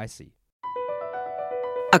FDIC.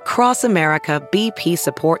 Across America, BP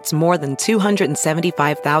supports more than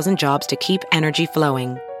 275,000 jobs to keep energy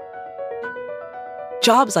flowing.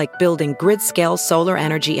 Jobs like building grid-scale solar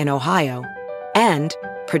energy in Ohio and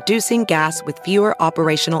producing gas with fewer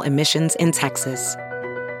operational emissions in Texas.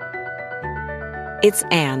 It's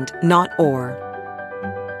and, not or.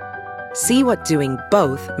 See what doing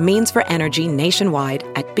both means for energy nationwide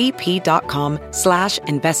at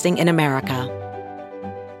bp.com/investing in America.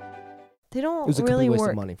 They don't It was a really complete waste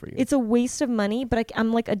work. of money for you. It's a waste of money, but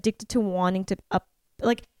I'm like addicted to wanting to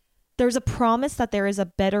like. There's a promise that there is a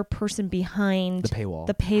better person behind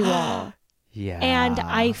the paywall. Yeah. Yeah. And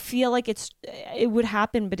I feel like it would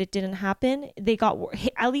happen, but it didn't happen. They got,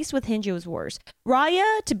 at least with Hinge, it was worse.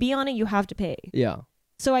 Raya, to be on it, you have to pay. Yeah.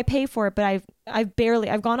 So I pay for it, but I've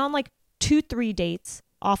gone on like 2-3 dates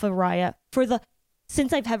off of Raya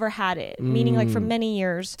since I've ever had it, meaning like for many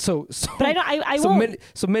years. So but I won't.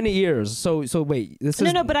 Many years. So wait, this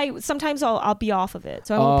is No, but sometimes I'll be off of it,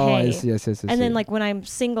 so I won't pay. Yes. And then like when I'm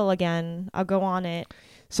single again, I'll go on it.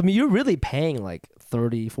 So I mean, you're really paying like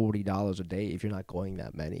 $30-$40 a day if you're not going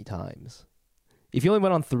that many times. If you only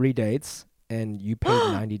went on 3 dates and you paid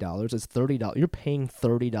 $90, it's $30. You're paying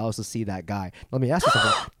 $30 to see that guy. Let me ask you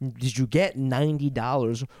something. Did you get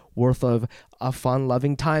 $90 worth of a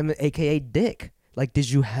fun-loving time, aka dick? Like, did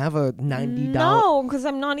you have a $90? No, because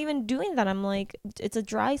I'm not even doing that. I'm like, it's a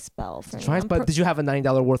dry spell for me. But did you have a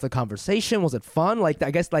 $90 worth of conversation? Was it fun? Like,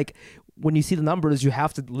 I guess like when you see the numbers, you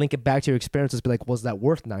have to link it back to your experiences. Be like, was that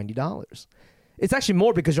worth $90? It's actually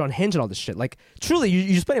more because you're on Hinge and all this shit. Like, truly,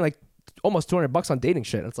 you're spending like almost $200 on dating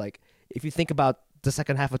shit. It's like, if you think about the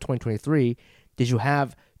second half of 2023, did you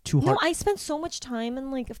have 200? No, I spent so much time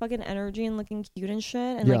and like fucking energy and looking cute and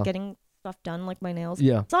shit and like getting stuff done, like my nails.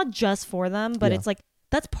 Yeah. It's not just for them, but it's like,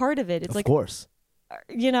 that's part of it. It's of course.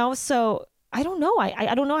 So I don't know.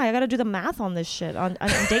 I don't know. I got to do the math on this shit on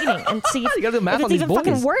dating and see if, you gotta do math if on it's these even boys.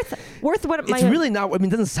 fucking worth what It's really not. I mean,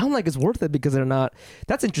 it doesn't sound like it's worth it because they're not.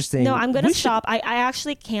 That's interesting. No, I'm going to stop. I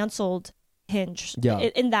actually canceled Hinge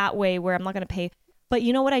in that way where I'm not going to pay. But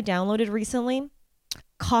you know what I downloaded recently?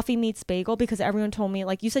 Coffee Meets Bagel, because everyone told me,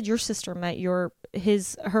 like you said, your sister met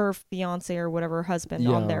her fiance or whatever husband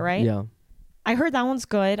on there, right? Yeah. I heard that one's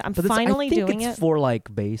good. I'm finally doing it. For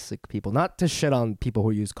like basic people, not to shit on people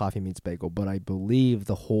who use Coffee Meets Bagel, but I believe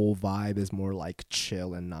the whole vibe is more like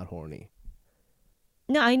chill and not horny.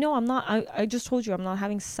 No, I know I'm not. I just told you I'm not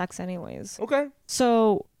having sex anyways. Okay.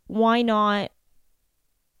 So why not?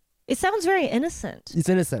 It sounds very innocent. It's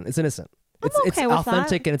innocent. It's okay with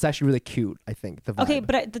authentic that. and it's actually really cute. I think the vibe. Okay,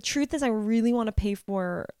 but the truth is, I really want to pay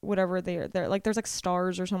for whatever they're like. There's like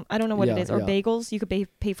stars or something. I don't know what it Yeah, is, or yeah. bagels. You could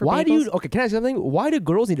pay for. Why bagels. do you? Okay, can I say something? Why do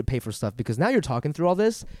girls need to pay for stuff? Because now you're talking through all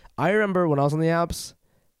this. I remember when I was on the apps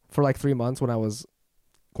for like 3 months when I was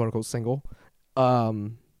quote unquote single.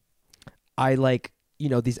 I like,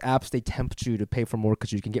 these apps, they tempt you to pay for more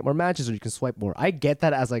because you can get more matches or you can swipe more. I get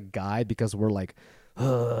that as a guy because we're like,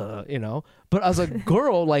 but as a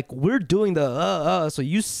girl, like we're doing the so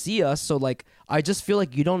you see us, so like I just feel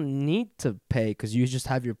like you don't need to pay because you just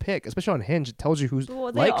have your pick, especially on Hinge. It tells you who's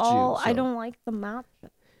Well, liked you. I So. don't like the match.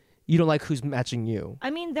 You don't like who's matching you. I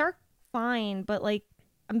mean, they're fine, but like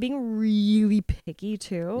I'm being really picky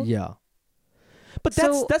too. Yeah. But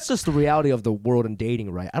So- that's just the reality of the world and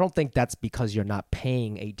dating, right? I don't think that's because you're not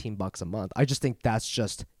paying $18 a month. I just think that's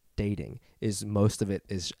just dating. Is most of it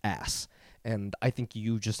is ass. And I think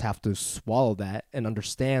you just have to swallow that and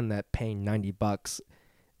understand that paying $90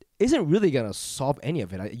 isn't really gonna solve any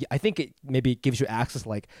of it. I think it maybe gives you access,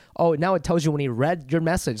 like, oh, now it tells you when he read your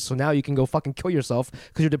message, so now you can go fucking kill yourself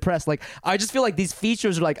because you're depressed. Like, I just feel like these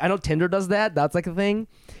features are like, I know Tinder does that. That's like a thing.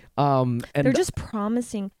 And They're just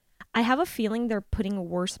promising. I have a feeling they're putting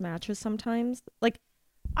worse matches sometimes. Like,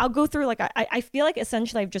 I'll go through, like, I feel like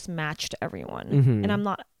essentially I've just matched everyone. Mhm. And I'm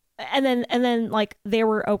not. And then like they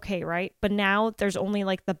were okay, right? But now there's only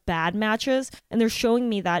like the bad matches, and they're showing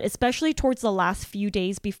me that, especially towards the last few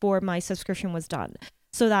days before my subscription was done.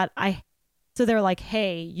 So they're like,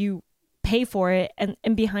 hey, you pay for it, and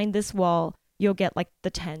behind this wall you'll get like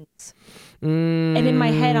the tens. And in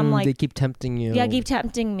my head I'm like, they keep tempting you. yeah, keep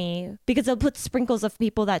tempting me, because they'll put sprinkles of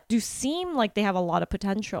people that do seem like they have a lot of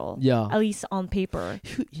potential. Yeah. At least on paper.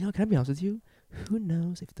 Can I be honest with you? Who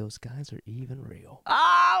knows if those guys are even real?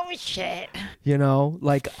 Oh shit.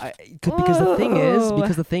 Like because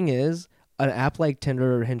the thing is, an app like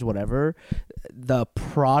Tinder or Hinge, whatever, the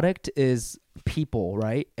product is people,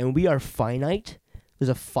 right? And we are finite. There's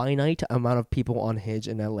a finite amount of people on Hinge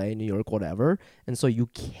in LA, New York, whatever. And so you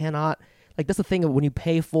cannot, like, that's the thing of when you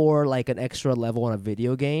pay for like an extra level on a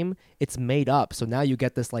video game, it's made up. So now you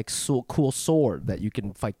get this like cool sword that you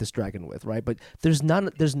can fight this dragon with, right? But there's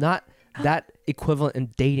not that equivalent in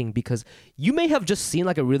dating, because you may have just seen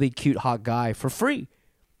like a really cute hot guy for free,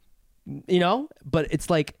 but it's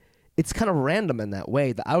like, it's kind of random in that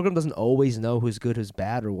way. The algorithm doesn't always know who's good, who's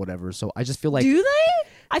bad, or whatever. So I just feel like, Do they?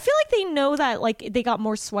 I feel like they know that, like, they got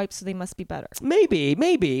more swipes, so they must be better.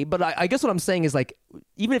 maybe, but I guess what I'm saying is, like,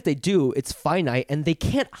 even if they do, it's finite, and they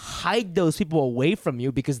can't hide those people away from you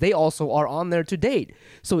because they also are on there to date.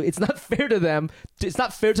 So it's not fair to them. It's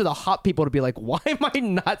not fair to the hot people to be like, why am I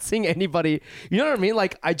not seeing anybody? You know what I mean?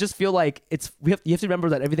 Like, I just feel like you have to remember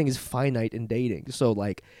that everything is finite in dating. So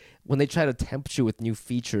like, when they try to tempt you with new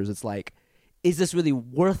features, it's like, is this really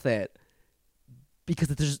worth it? Because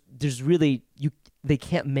there's really, they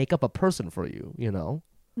can't make up a person for you,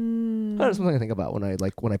 That's something I think about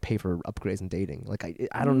when I pay for upgrades in dating. Like,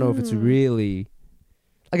 I don't know if it's really,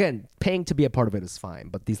 again, paying to be a part of it is fine,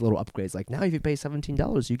 but these little upgrades, like, now if you pay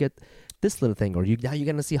 $17, you get this little thing, or now you're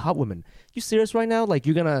gonna see hot women. You serious right now? Like,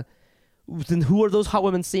 then who are those hot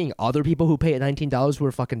women seeing? Other people who pay at $19 who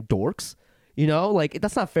are fucking dorks? Like,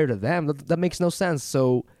 that's not fair to them. That makes no sense.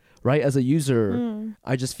 So, right, as a user,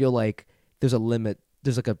 I just feel like there's a limit.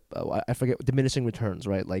 There's like I forget, diminishing returns,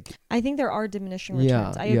 right? Like, I think there are diminishing Yeah,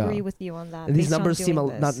 returns. I yeah. agree with you on that. and these based on numbers seem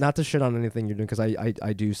doing this. not to shit on anything you're doing, because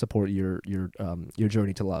I do support your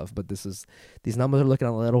journey to love, but these numbers are looking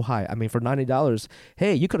a little high. I mean, for $90,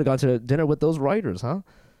 hey, you could have gone to dinner with those writers, huh?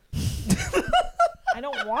 I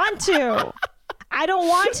don't want to. I don't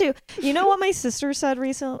want to. You know what my sister said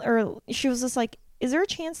recently? Or she was just like, is there a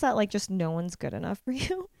chance that, like, just no one's good enough for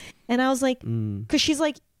you? And I was like, because she's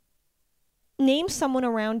like, name someone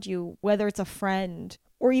around you, whether it's a friend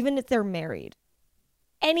or even if they're married,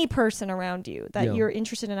 any person around you that Yeah. you're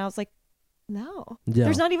interested in. I was like, no. Yeah.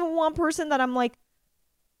 There's not even one person that I'm like,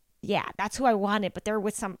 yeah, that's who I wanted, but they're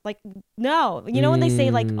with some, like, no. You know when they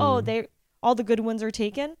say, like, oh, all the good ones are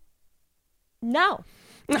taken? No.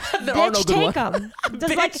 There Bitch, are no good take ones. them.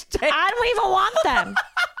 I don't even want them.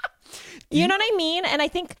 You know what I mean? And I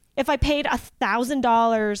think if I paid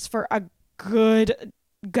 $1,000 for a good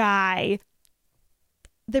guy,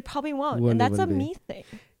 they probably won't. Wouldn't- And that's a wouldn't be. me thing.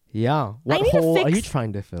 Yeah. What need to hole are fix- you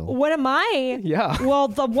trying to fill? What am I? Yeah. Well,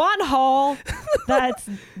 the one hole that's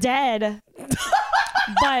dead.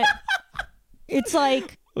 But it's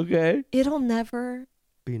like, Okay. it'll never.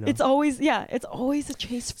 Be no. It's always a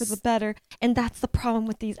chase for the better. And that's the problem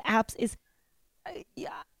with these apps is,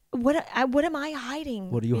 what am I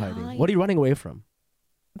hiding? What are you hiding? behind? What are you running away from?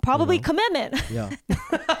 Probably know? commitment. Yeah.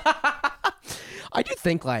 I do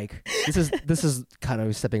think like this is kind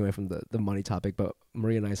of stepping away from the money topic, but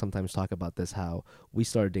Maria and I sometimes talk about this, how we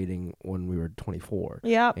started dating when we were 24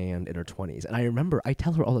 Yeah. and in our 20s. And I remember I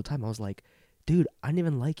tell her all the time, I was like, dude, I didn't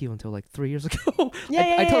even like you until like 3 years ago.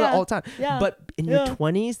 I tell her all the time. Yeah. But in your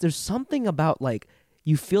 20s, there's something about like,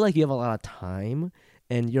 you feel like you have a lot of time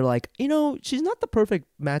and you're like, you know, she's not the perfect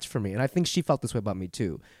match for me. And I think she felt this way about me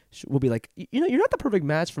too. She will be like, you know, you're not the perfect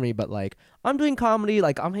match for me, but like, I'm doing comedy,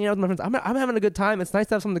 like I'm hanging out with my friends, I'm having a good time. It's nice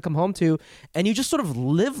to have something to come home to. And you just sort of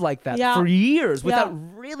live like that for years without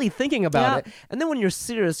really thinking about it. And then when you're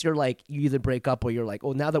serious, you're like, you either break up or you're like,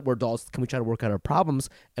 oh, now that we're adults, can we try to work out our problems?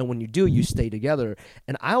 And when you do, you stay together.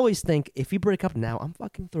 And I always think, if you break up now, I'm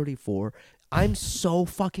fucking 34. I'm so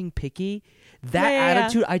fucking picky. That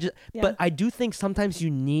attitude, but I do think sometimes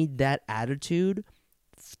you need that attitude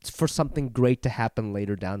for something great to happen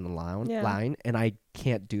later down the line, and I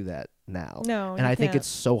can't do that now. No, and I think it's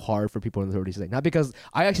so hard for people in their 30s today. Not because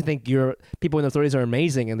I actually think people in their 30s are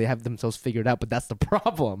amazing and they have themselves figured out, but that's the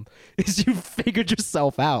problem, is you figured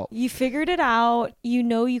yourself out. You figured it out. You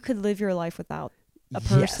know you could live your life without a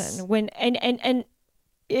person. When and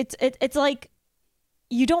it's like,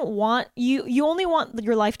 you don't want you only want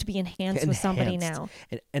your life to be enhanced with somebody now,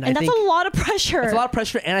 and that's a lot of pressure. It's a lot of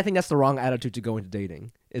pressure, and I think that's the wrong attitude to go into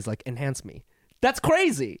dating. Is like, enhance me. That's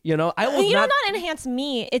crazy, you know. Not enhance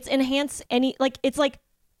me. It's enhance any. Like, it's like,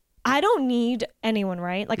 I don't need anyone,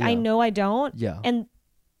 right? Like, I know I don't. Yeah. And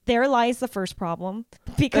there lies the first problem,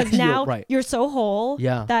 because now you're so whole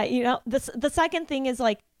that, you know. The second thing is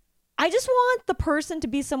like, I just want the person to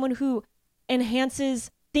be someone who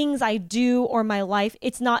enhances things I do or my life.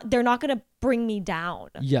 They're not going to bring me down.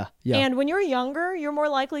 Yeah. And when you're younger, you're more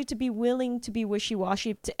likely to be willing to be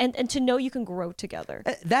wishy-washy and to know you can grow together.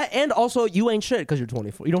 That, and also you ain't shit because you're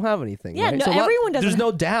 24. You don't have anything. Yeah, right? no, so everyone doesn't. There's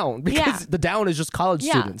no down, because the down is just college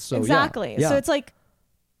students. So exactly. Yeah. So it's like,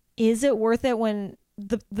 is it worth it when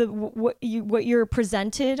what you're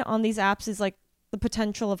presented on these apps is like the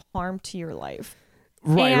potential of harm to your life?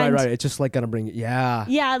 Right. It's just like gonna bring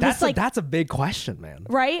that's a big question, man.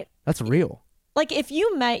 Right? That's real. Like, if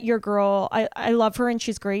you met your girl, I love her and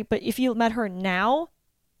she's great, but if you met her now,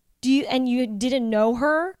 you didn't know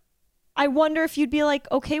her, I wonder if you'd be like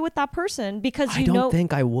okay with that person, because I don't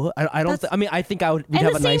think I would. I don't. I mean, I think I would. We'd and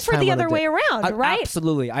have the a same nice for time the on a other date. way around, right?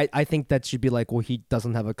 Absolutely. I think that she'd be like, well, he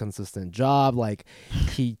doesn't have a consistent job. Like,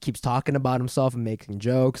 he keeps talking about himself and making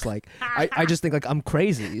jokes. Like, I just think like I'm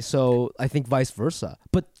crazy. So I think vice versa.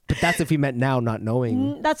 But that's if we met now, not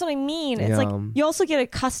knowing. That's what I mean. It's like, you also get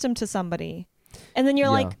accustomed to somebody, and then you're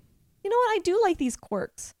like, you know what? I do like these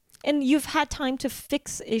quirks, and you've had time to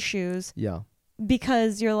fix issues. Yeah.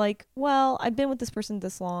 Because you're like, well, I've been with this person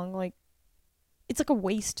this long. Like, it's like a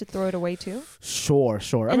waste to throw it away too. Sure.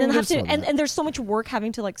 And then and there's so much work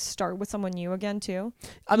having to like start with someone new again too.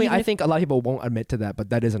 I mean, I think a lot of people won't admit to that, but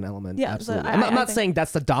that is an element. Yeah, absolutely. So I'm not saying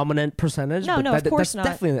that's the dominant percentage. No, but of course that's not.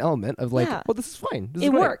 definitely an element of like, well, this is fine. This is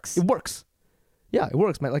it great. works. It works. Yeah, it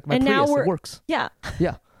works. My and Prius, now it works. Yeah.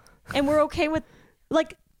 Yeah. And we're okay with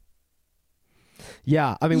like.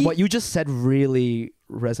 Yeah, I mean, what you just said really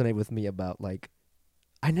resonated with me about like,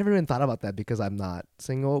 I never even thought about that because I'm not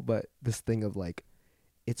single, but this thing of like,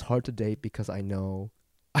 it's hard to date because I know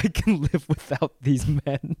I can live without these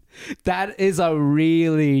men. That is a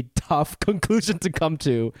really tough conclusion to come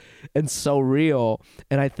to, and so real.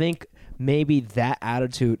 And I think maybe that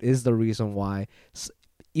attitude is the reason why,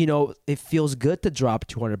 you know, it feels good to drop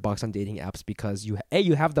 $200 on dating apps, because you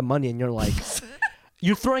have the money and you're like,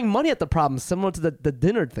 you're throwing money at the problem, similar to the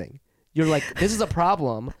dinner thing. You're like, this is a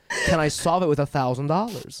problem. Can I solve it with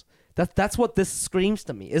 $1,000? That's what this screams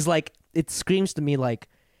to me. Is like, it screams to me like,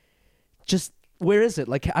 just where is it?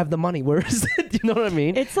 Like, I have the money. Where is it? You know what I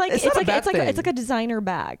mean? It's like it's like a designer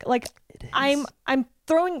bag. Like, I'm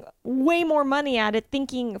throwing way more money at it,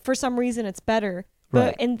 thinking for some reason it's better.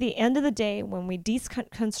 But in the end of the day, when we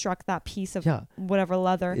deconstruct that piece of whatever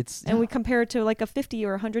leather, and we compare it to like a $50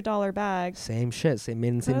 or $100 bag, same shit, same made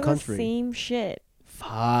in the same country, same shit.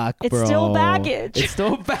 Fuck, it's bro. still baggage. It's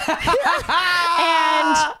still baggage.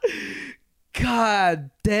 And God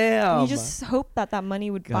damn. You just hope that money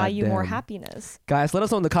would buy you more happiness. Guys, let us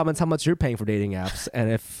know in the comments how much you're paying for dating apps, and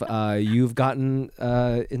if you've gotten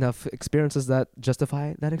enough experiences that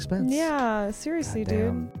justify that expense. Yeah, seriously,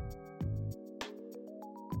 dude.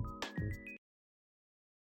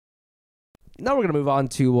 Now we're gonna move on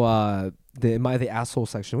to the Am I the Asshole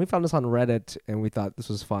section. We found this on Reddit and we thought this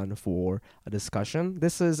was fun for a discussion.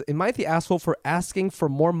 This is, am I the asshole for asking for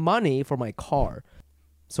more money for my car?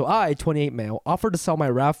 So I, 28 male, offered to sell my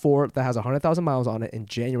RAV4 that has 100,000 miles on it in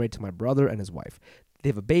January to my brother and his wife. They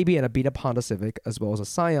have a baby and a beat up Honda Civic, as well as a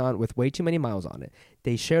Scion with way too many miles on it.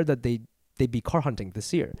 They shared that they'd be car hunting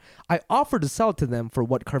this year. I offered to sell it to them for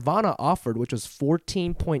what Carvana offered, which was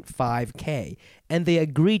 $14.5K, and they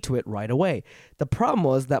agreed to it right away. The problem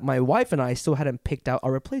was that my wife and I still hadn't picked out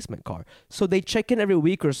our replacement car. So they check in every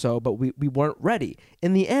week or so, but we weren't ready.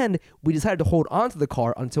 In the end, we decided to hold on to the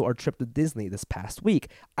car until our trip to Disney this past week.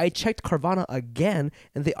 I checked Carvana again,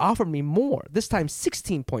 and they offered me more, this time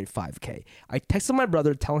 $16.5K. I texted my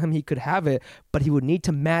brother telling him he could have it, but he would need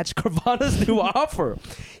to match Carvana's new offer.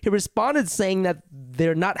 He responded saying that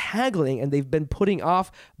they're not haggling and they've been putting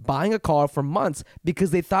off buying a car for months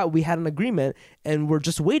because they thought we had an agreement and were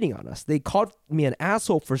just waiting on us. They called me an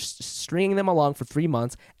asshole for stringing them along for 3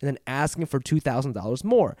 months and then asking for $2,000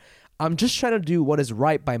 more. I'm just trying to do what is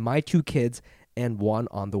right by my 2 kids and one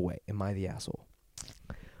on the way. Am I the asshole?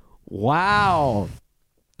 Wow.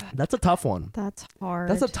 That's a tough one. That's hard.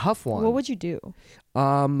 That's a tough one. What would you do?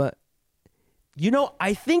 I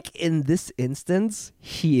think in this instance,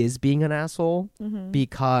 he is being an asshole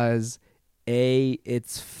because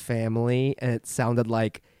it's family, and it sounded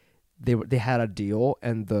like they had a deal,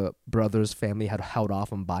 and the brother's family had held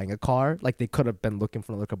off on buying a car. Like they could have been looking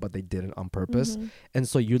for another car, but they didn't on purpose. And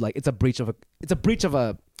so you're like, it's a breach of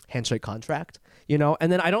a handshake contract,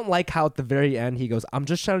 And then I don't like how at the very end he goes, "I'm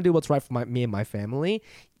just trying to do what's right for me and my family."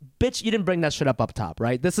 Bitch, you didn't bring that shit up top,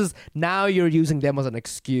 right? This is now you're using them as an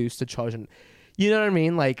excuse to charge an. You know what I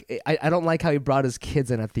mean? Like, I don't like how he brought his kids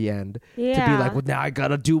in at the end to be like, well, now I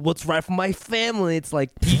gotta do what's right for my family. It's like,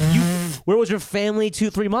 where was your family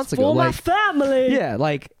 2-3 months ago? For my family. Yeah,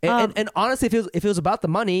 like, and honestly, if it was about the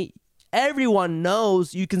money, everyone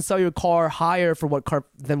knows you can sell your car higher for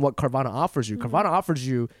than what Carvana offers you. Carvana offers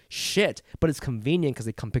you shit, but it's convenient because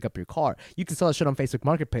they come pick up your car. You can sell that shit on Facebook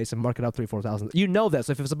Marketplace and mark it up $3,000-$4,000. You know that.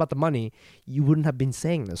 So if it was about the money, you wouldn't have been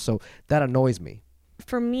saying this. So that annoys me.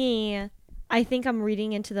 For me, I think I'm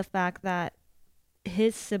reading into the fact that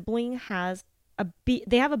his sibling has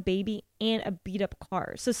they have a baby and a beat up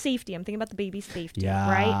car. So safety. I'm thinking about the baby's safety,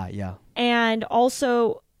 right? Yeah. And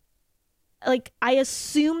also, like, I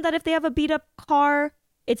assume that if they have a beat up car,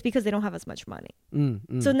 it's because they don't have as much money.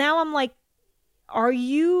 So now I'm like, are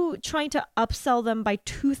you trying to upsell them by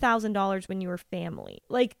 $2,000 when you're family?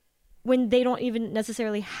 Like, when they don't even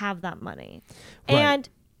necessarily have that money. Right. And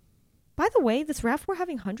by the way, this RAV4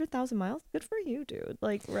 having 100,000 miles, good for you, dude.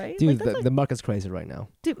 Like, right? Dude, like, the market's crazy right now.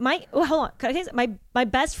 Dude, hold on. My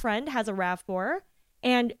best friend has a RAV4,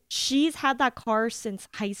 and she's had that car since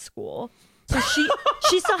high school. So she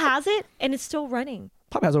still has it, and it's still running.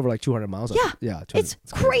 Probably has over like 200 miles. Yeah. Yeah. It's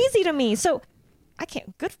crazy to me. So I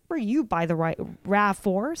can't. Good for you, by the right.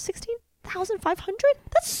 RAV4, 16,500.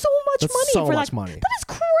 That's so much money so for much that. money. That is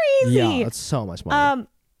crazy. Yeah, that's so much money.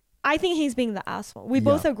 I think he's being the asshole. We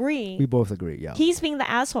both agree. We both agree. Yeah. He's being the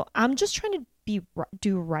asshole. I'm just trying to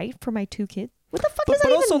do right for my 2 kids. What the fuck does that But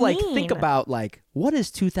even also, mean? like, think about, like, what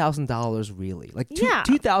is $2,000 really? Like,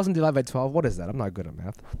 2,000 divided by 12, what is that? I'm not good at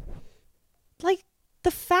math. Like,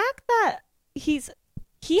 the fact that he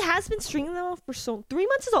has been stringing them off for 3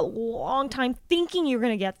 months is a long time thinking you're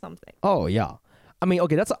going to get something. Oh, yeah. I mean,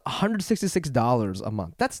 okay, that's $166 a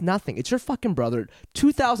month. That's nothing. It's your fucking brother.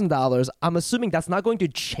 $2,000. I'm assuming that's not going to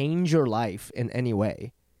change your life in any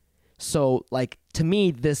way. So, like, to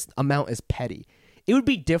me, this amount is petty. It would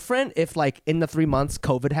be different if, like, in the 3 months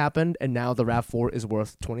COVID happened and now the RAV4 is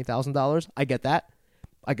worth $20,000. I get that.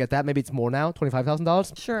 Maybe it's more now,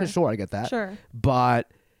 $25,000. Sure, I get that. Sure.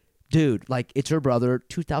 But, dude, like, it's your brother.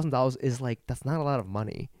 $2,000 is, like, that's not a lot of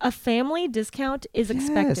money. A family discount is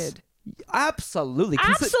expected. Absolutely.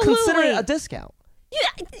 Absolutely. Consider it a discount. Yeah,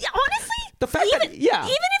 honestly, The fact even that, yeah. if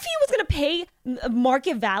he was going to pay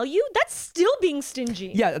market value, that's still being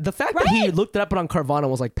stingy. Yeah, the fact that he looked it up on Carvana and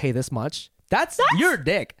was like, pay this much, that's your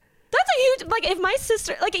dick. That's a huge, like, if my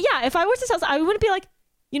sister, like, yeah, if I was to sell, I wouldn't be like,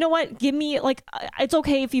 you know what, give me, like, it's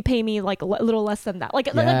okay if you pay me, like, a little less than that. Like,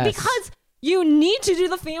 because you need to do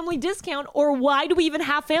the family discount, or why do we even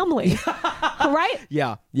have family? Right?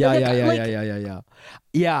 Yeah. Yeah,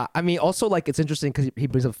 I mean, also, like, it's interesting because he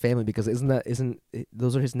brings up family because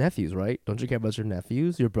those are his nephews, right? Don't you care about your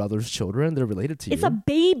nephews, your brother's children? They're related to you. It's a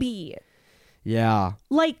baby. Yeah.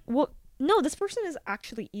 Like, what? No, this person is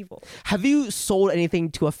actually evil. Have you sold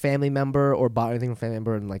anything to a family member or bought anything from a family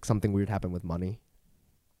member and, like, something weird happened with money?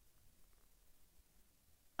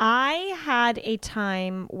 I had a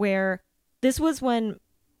time where this was when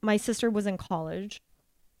my sister was in college.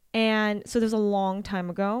 And so there's a long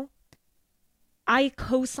time ago. I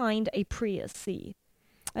co-signed a Prius C.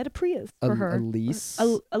 I had a Prius for her. A lease?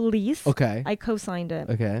 A lease. Okay. I co-signed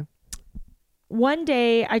it. Okay. One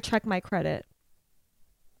day I checked my credit.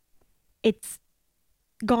 It's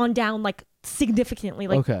gone down like significantly.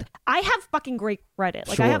 Like Okay. I have fucking great credit.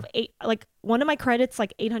 Like I Sure. have one of my credits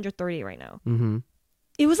like 830 right now. Mm-hmm.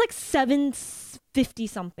 It was like 750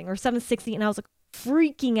 something or 760, and I was like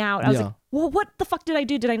freaking out. I was Yeah. like, well, what the fuck did I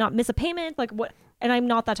do? Did I not miss a payment? Like what? And I'm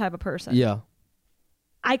not that type of person. Yeah.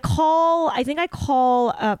 I think I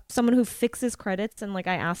call someone who fixes credits, and like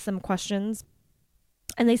I ask them questions,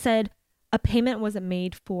 and they said a payment wasn't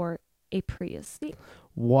made for a Prius.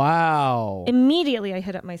 Wow. Immediately I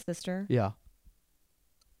hit up my sister. Yeah.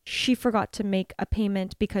 She forgot to make a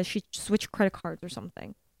payment because she switched credit cards or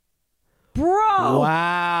something. Bro,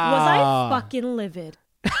 Wow. was I fucking livid?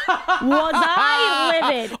 Was I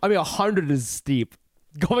livid? I mean, 100 is steep.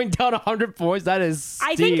 Going down 100 points, that is steep,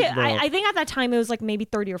 I think bro. I think at that time it was like maybe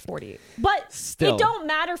 30 or 40. But Still. it don't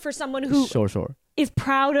matter for someone who Sure. is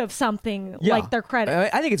proud of something Yeah. like their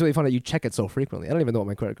credit. I think it's really fun that you check it so frequently. I don't even know what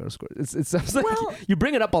my credit card score is. It's like Well- you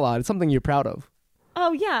bring it up a lot. It's something you're proud of.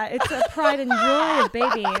 Oh yeah, it's a pride and joy,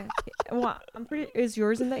 baby. What? I'm pretty. Is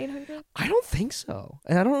yours in the 800? I don't think so.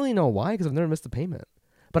 And I don't really know why because I've never missed a payment.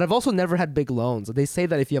 But I've also never had big loans. They say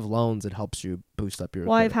that if you have loans, it helps you boost up your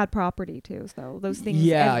Well, I've credit. had property too, so those things.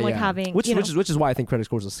 Yeah, and, like yeah. having which you know, is why I think credit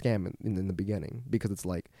score is a scam in the beginning, because it's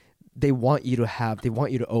like they want you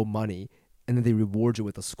to owe money, and then they reward you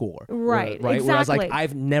with a score. Right, Right. Whereas like exactly.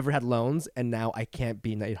 I've never had loans, and now I can't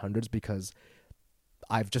be in the 800s because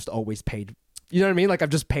I've just always paid. You know what I mean? Like I've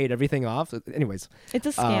just paid everything off. Anyways, it's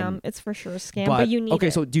a scam. It's for sure a scam, but but you need okay.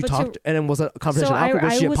 it. So do you But talk? And then was a conversation so awkward?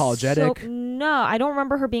 Was she was apologetic? no, I don't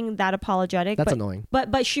remember her being that apologetic. That's but, annoying.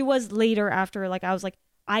 But she was later after. Like I was like,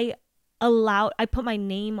 I put my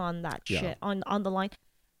name on that Yeah. shit on the line,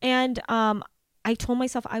 and I told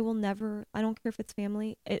myself I will never. I don't care if it's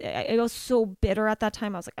family. I was so bitter at that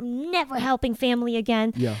time. I was like, I'm never helping family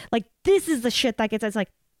again. Yeah. Like this is the shit that gets. It's like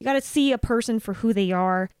you got to see a person for who they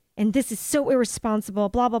are, and this is so irresponsible.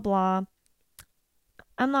 Blah blah blah.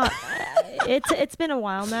 I'm not. It's been a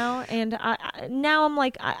while now, and now I'm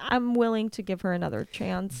like I'm willing to give her another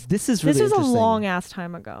chance. This is really This was a interesting. long ass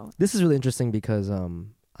time ago. This is really interesting because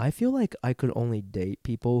I feel like I could only date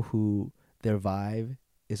people who their vibe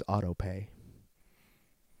is auto pay.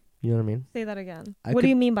 You know what I mean? Say that again. I What do could-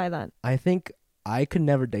 you mean by that? I think I could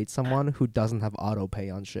never date someone who doesn't have auto pay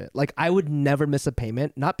on shit. Like I would never miss a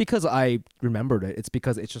payment, not because I remembered it, it's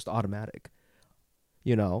because it's just automatic.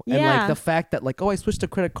 You know? And like Yeah. the fact that like, oh, I switched a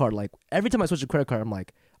credit card, like every time I switch a credit card, I'm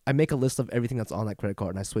like, I make a list of everything that's on that credit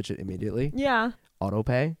card and I switch it immediately. Yeah. Auto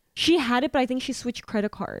pay. She had it, but I think she switched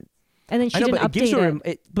credit cards. And then she I know, didn't but it gives update you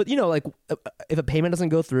it. but you know, like if a payment doesn't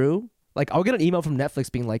go through, like I'll get an email from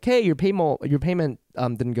Netflix being like, "Hey, your payment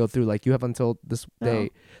didn't go through. Like you have until this Oh. day."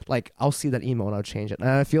 Like I'll see that email and I'll change it. And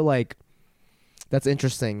I feel like that's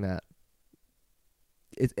interesting that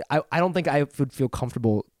I don't think I would feel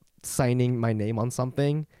comfortable signing my name on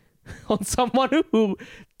something on someone who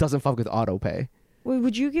doesn't fuck with auto pay. Wait,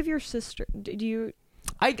 would you give your sister? Do you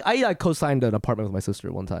I co-signed an apartment with my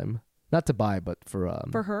sister one time, not to buy, but for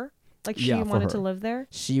her? Like she yeah, for wanted her. to live there?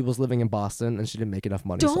 She was living in Boston and she didn't make enough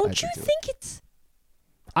money. so I had Don't to you do it. think it's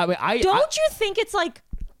I mean, Don't you think it's like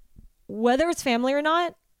whether it's family or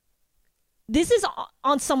not? This is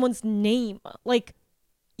on someone's name. Like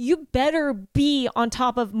you better be on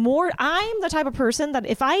top of more. I'm the type of person that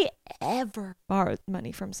if I ever borrowed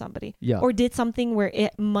money from somebody Yeah. or did something where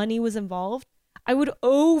money was involved, I would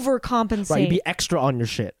overcompensate. Right, you'd be extra on your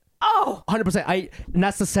shit. Oh, 100%. And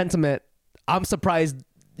that's the sentiment. I'm surprised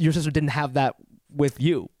your sister didn't have that with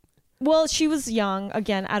you. well, she was young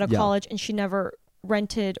again out of Yeah. college, and she never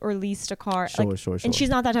rented or leased a car. Sure. And she's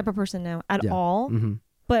not that type of person now at Yeah. all. Mm-hmm.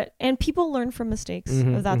 And people learn from mistakes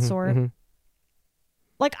Mhm, of that mhm, sort. mhm.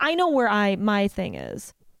 Like I know where my thing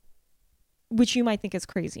is, which you might think is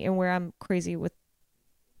crazy, and where I'm crazy with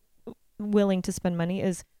willing to spend money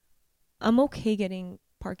is I'm okay getting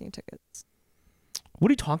parking tickets. What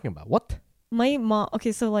are you talking about? What? My mom,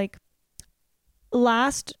 okay, so like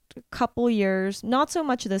last couple years, not so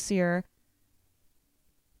much this year,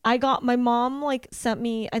 my mom like sent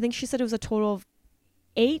me, I think she said it was a total of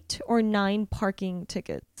 8 or 9 parking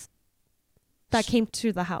tickets that came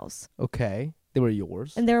to the house. Okay. They were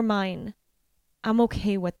yours. And they're mine. I'm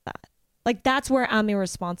okay with that. Like that's where I'm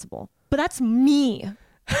irresponsible. But that's me.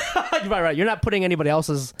 right. You're not putting anybody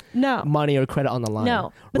else's No. money or credit on the line.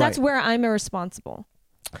 No. But that's Right. where I'm irresponsible.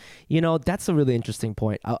 You know, that's a really interesting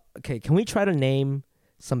point. Okay, can we try to name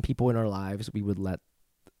some people in our lives we would let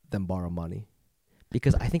them borrow money?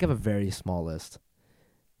 Because I think I have a very small list.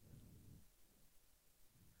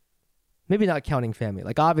 Maybe not counting family.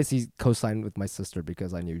 Like obviously co-signed with my sister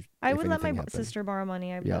because I knew I if would let my anything happened. sister borrow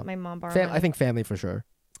money. I Yeah. let my mom borrow money. I think family for sure.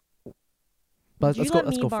 But Would you let's go. let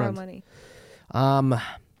Let's me go borrow friends. money?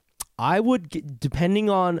 I would depending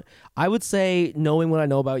on. I would say knowing what I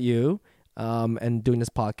know about you, and doing this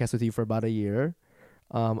podcast with you for about a year,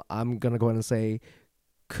 I'm gonna go ahead and say,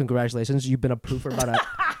 congratulations, you've been approved for about a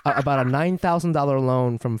 $9,000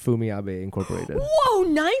 loan from Fumiabe Incorporated. Whoa,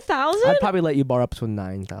 9,000? I'd probably let you borrow up to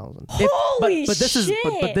 9,000. Holy but this shit!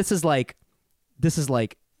 but this is like,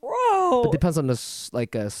 Bro. it depends on this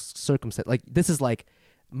like a circumstance. Like this is like,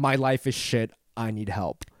 my life is shit. I need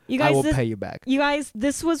help. You guys, I will pay you back. You guys,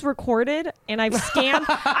 this was recorded, and I've scanned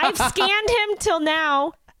him till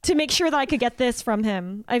now to make sure that I could get this from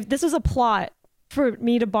him. This was a plot for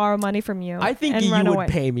me to borrow money from you. I think and you run would away.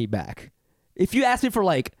 pay me back. If you asked me for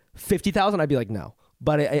like 50,000, I'd be like no.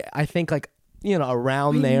 But I think like, you know,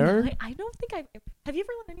 around there. I don't think have you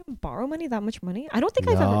ever let anyone borrow money, that much money? I don't think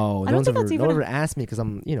No, I've ever. I don't think that's even. no one ever asked me because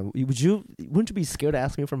I'm, you know, wouldn't you be scared to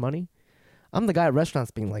ask me for money? I'm the guy at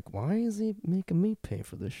restaurants being like, why is he making me pay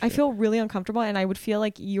for this shit? I feel really uncomfortable, and I would feel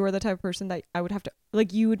like you're the type of person that I would have to,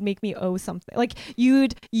 like, you would make me owe something. Like,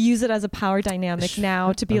 you'd use it as a power dynamic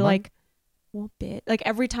now to be like, well, bit. Like,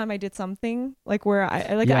 every time I did something, like, where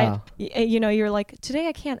you know, you're like, today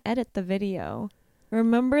I can't edit the video.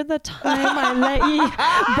 Remember the time I let you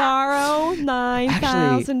borrow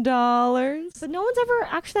 $9,000? But no one's ever,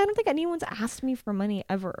 actually, I don't think anyone's asked me for money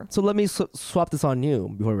ever. So let me swap this on you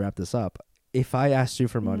before we wrap this up. If I asked you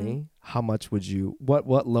for money, how much would you, what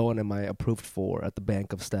loan am I approved for at the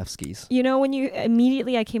Bank of Stefskis? You know, when you,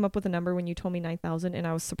 immediately I came up with a number when you told me 9,000, and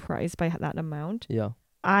I was surprised by that amount. Yeah.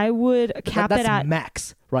 I would cap that's it at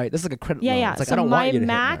max, right? This is like a credit loan. Yeah. It's like, So I don't my want you to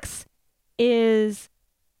max is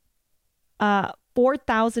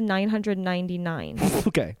 $4,999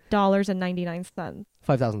 okay. $99.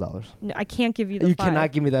 $5,000. No, I can't give you the You five.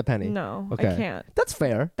 cannot give me that penny. No, Okay. I can't. That's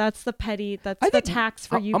fair. That's the petty. That's I the think- tax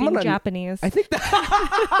for you I'm being gonna- Japanese. I think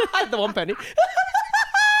that the one penny.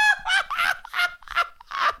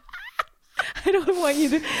 I don't want you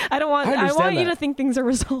to. I don't want. I I, want understand you that. to think things are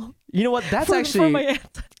resolved. You know what? That's for actually my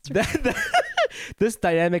ancestors. this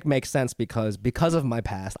dynamic makes sense because of my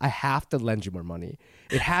past, I have to lend you more money.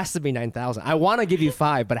 It has to be 9,000. I want to give you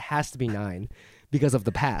 5, but it has to be 9 because of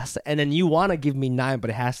the past. And then you want to give me 9, but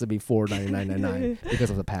it has to be 4,999 because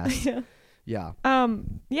of the past. Yeah. Yeah.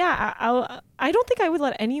 Yeah. I don't think I would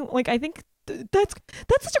let any. Like, I think that's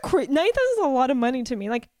such a 9,000 is a lot of money to me.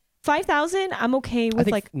 Like, 5,000, I'm okay with.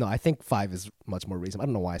 I think 5 is much more reasonable. I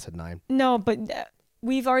don't know why I said 9. No, but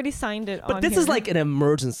we've already signed it. But this is like an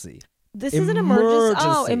emergency. This is an emergency.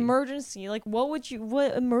 Oh, emergency. Like, what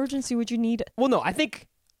emergency would you need? Well, no, I think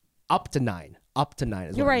up to 9. Up to 9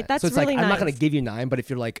 is You're what I right. meant. That's so it's really like, I'm not nice. going to give you 9, but if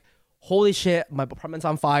you're like, holy shit, my apartment's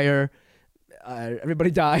on fire,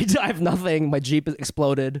 everybody died, I have nothing, my Jeep is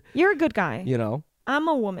exploded. You're a good guy. You know? I'm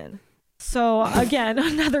a woman. So, again,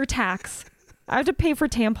 another tax. I have to pay for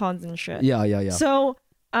tampons and shit. Yeah. So,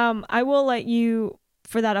 I will let you,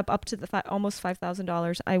 for that up to the almost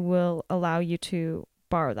 $5,000, I will allow you to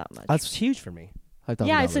borrow that much. That's huge for me. $5,000.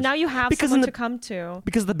 Yeah, so now you have someone to come to.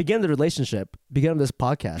 Because at the beginning of the relationship, beginning of this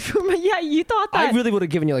podcast, Yeah, you thought that. I really would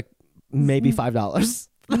have given you like maybe $5.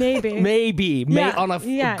 Maybe. On a good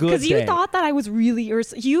day. because you thought that I was really,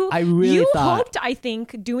 I really thought. hoped, I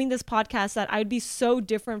think, doing this podcast that I'd be so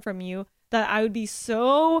different from you, that I would be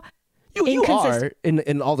so You are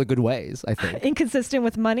in all the good ways, I think. inconsistent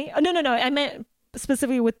with money. Oh, no. I meant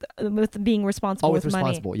specifically with being responsible with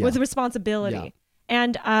money. Yeah. With responsibility. Yeah.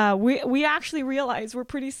 And we actually realize we're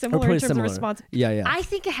pretty similar in terms of responsibility. Yeah. I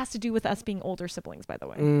think it has to do with us being older siblings, by the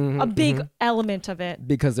way. A big element of it.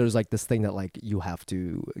 Because there's like this thing that like you have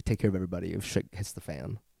to take care of everybody if shit hits the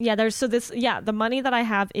fan. Yeah, the money that I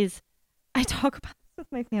have is, I talk about this with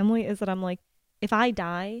my family, is that I'm like, if I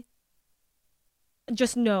die,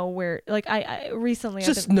 just know where, like, I recently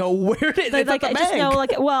know where it is. like I just know,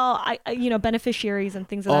 like, well, I beneficiaries and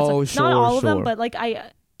things of that stuff. Sure, not all of them, sure. but like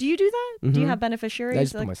do you do that? Do you have beneficiaries? I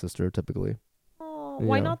just like, put my sister typically. oh,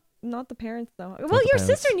 why Yeah. not the parents though? Well, the your parents.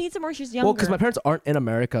 sister needs it more. She's younger. Well, because my parents aren't in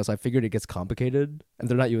America, so I figured it gets complicated, and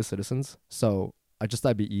they're not U.S. citizens. So I just thought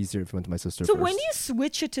it'd be easier if I went to my sister So first. when do you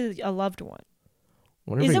switch it to a loved one?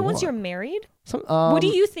 Whenever Is you it once want. you're married? What do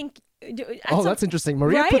you think? That's interesting.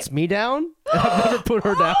 Maria Right? puts me down, and I've never put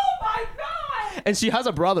her down. Oh my god! And she has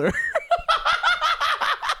a brother.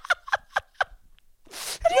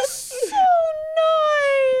 That is so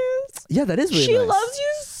nice. Yeah, that is really She nice. loves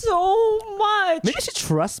you so much. Maybe she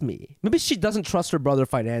trusts me. Maybe she doesn't trust her brother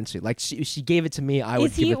financially. Like she gave it to me, I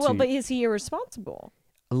would give it to you. But is he irresponsible?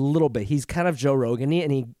 A little bit. He's kind of Joe Rogan-y,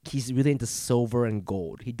 and he's really into silver and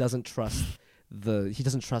gold. He doesn't trust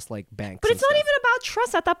like banks. But and it's not stuff. even about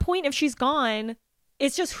trust at that point. If she's gone,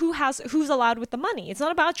 It's just who's allowed with the money. It's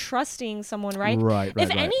not about trusting someone, right? Right. If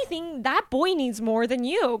anything, that boy needs more than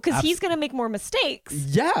you because he's gonna make more mistakes.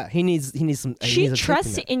 Yeah, he needs some. She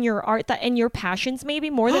trusts in your art, that in your passions, maybe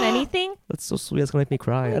more than anything. That's so sweet. That's gonna make me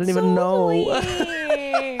cry. I didn't That's even so know.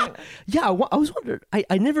 sweet. Yeah, I was wondering.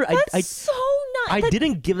 I never. That's so I nice.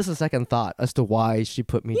 didn't give this a second thought as to why she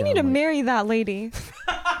put me You down. need to like- marry that lady.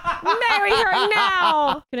 Marry her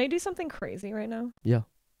now. Can I do something crazy right now? Yeah.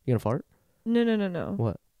 You gonna fart? No.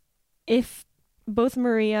 What? If both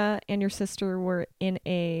Maria and your sister were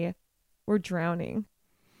drowning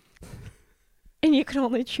and you could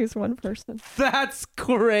only choose one person. That's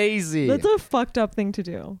crazy. That's a fucked up thing to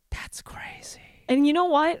do. That's crazy. And you know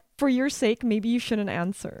what? For your sake, maybe you shouldn't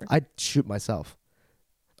answer. I'd shoot myself.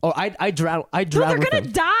 Oh, I drown. I No, drown. they're with gonna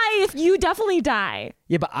them. die if you definitely die.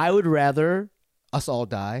 Yeah, but I would rather us all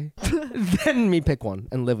die than me pick one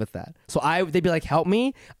and live with that. So they'd be like, "Help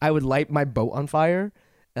me!" I would light my boat on fire,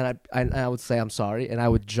 and I would say I'm sorry, and I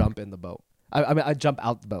would jump in the boat. I mean, I'd jump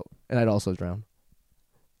out the boat, and I'd also drown.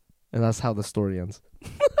 And that's how the story ends.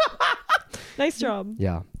 Nice job.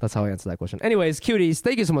 Yeah, that's how I answer that question. Anyways, cuties,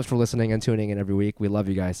 thank you so much for listening and tuning in every week. We love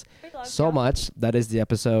you guys so much. That is the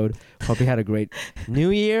episode. Hope you had a great new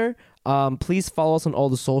year. Please follow us on all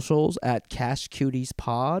the socials at Cash Cuties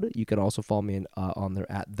Pod. You can also follow me on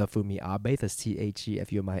there at the Fumi Abe. That's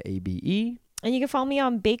TheFumiAbe. And you can follow me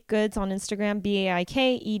on Baked Goods on Instagram,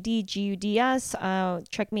 BAIKEDGUDS.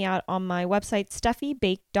 Check me out on my website,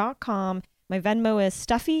 StuffyBake.com. My Venmo is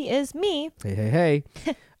Stuffy is me. Hey.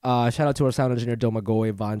 Shout out to our sound engineer, Doma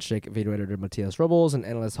Goy, Von Schick, video editor, Matthias Robles, and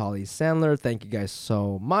analyst, Holly Sandler. Thank you guys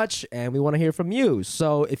so much, and we want to hear from you.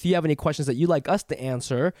 So if you have any questions that you'd like us to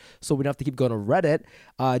answer, so we don't have to keep going to Reddit,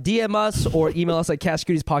 DM us or email us at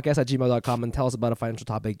cashcutiespodcast@gmail.com and tell us about a financial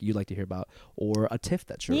topic you'd like to hear about or a tiff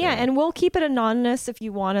that you're Yeah, and we'll keep it anonymous if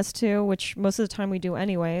you want us to, which most of the time we do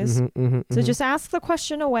anyways. So just ask the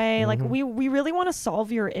question away. Like we really want to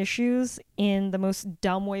solve your issues in the most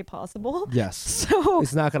dumb way possible. Yes. So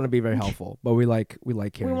It's not going to be very helpful, but we like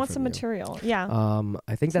hearing we want from some you. material. Yeah.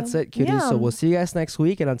 I think that's So, it, cuties. yeah. So we'll see you guys next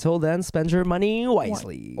week, and until then, spend your money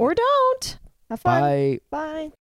wisely. Or don't. Have fun. Bye. Bye.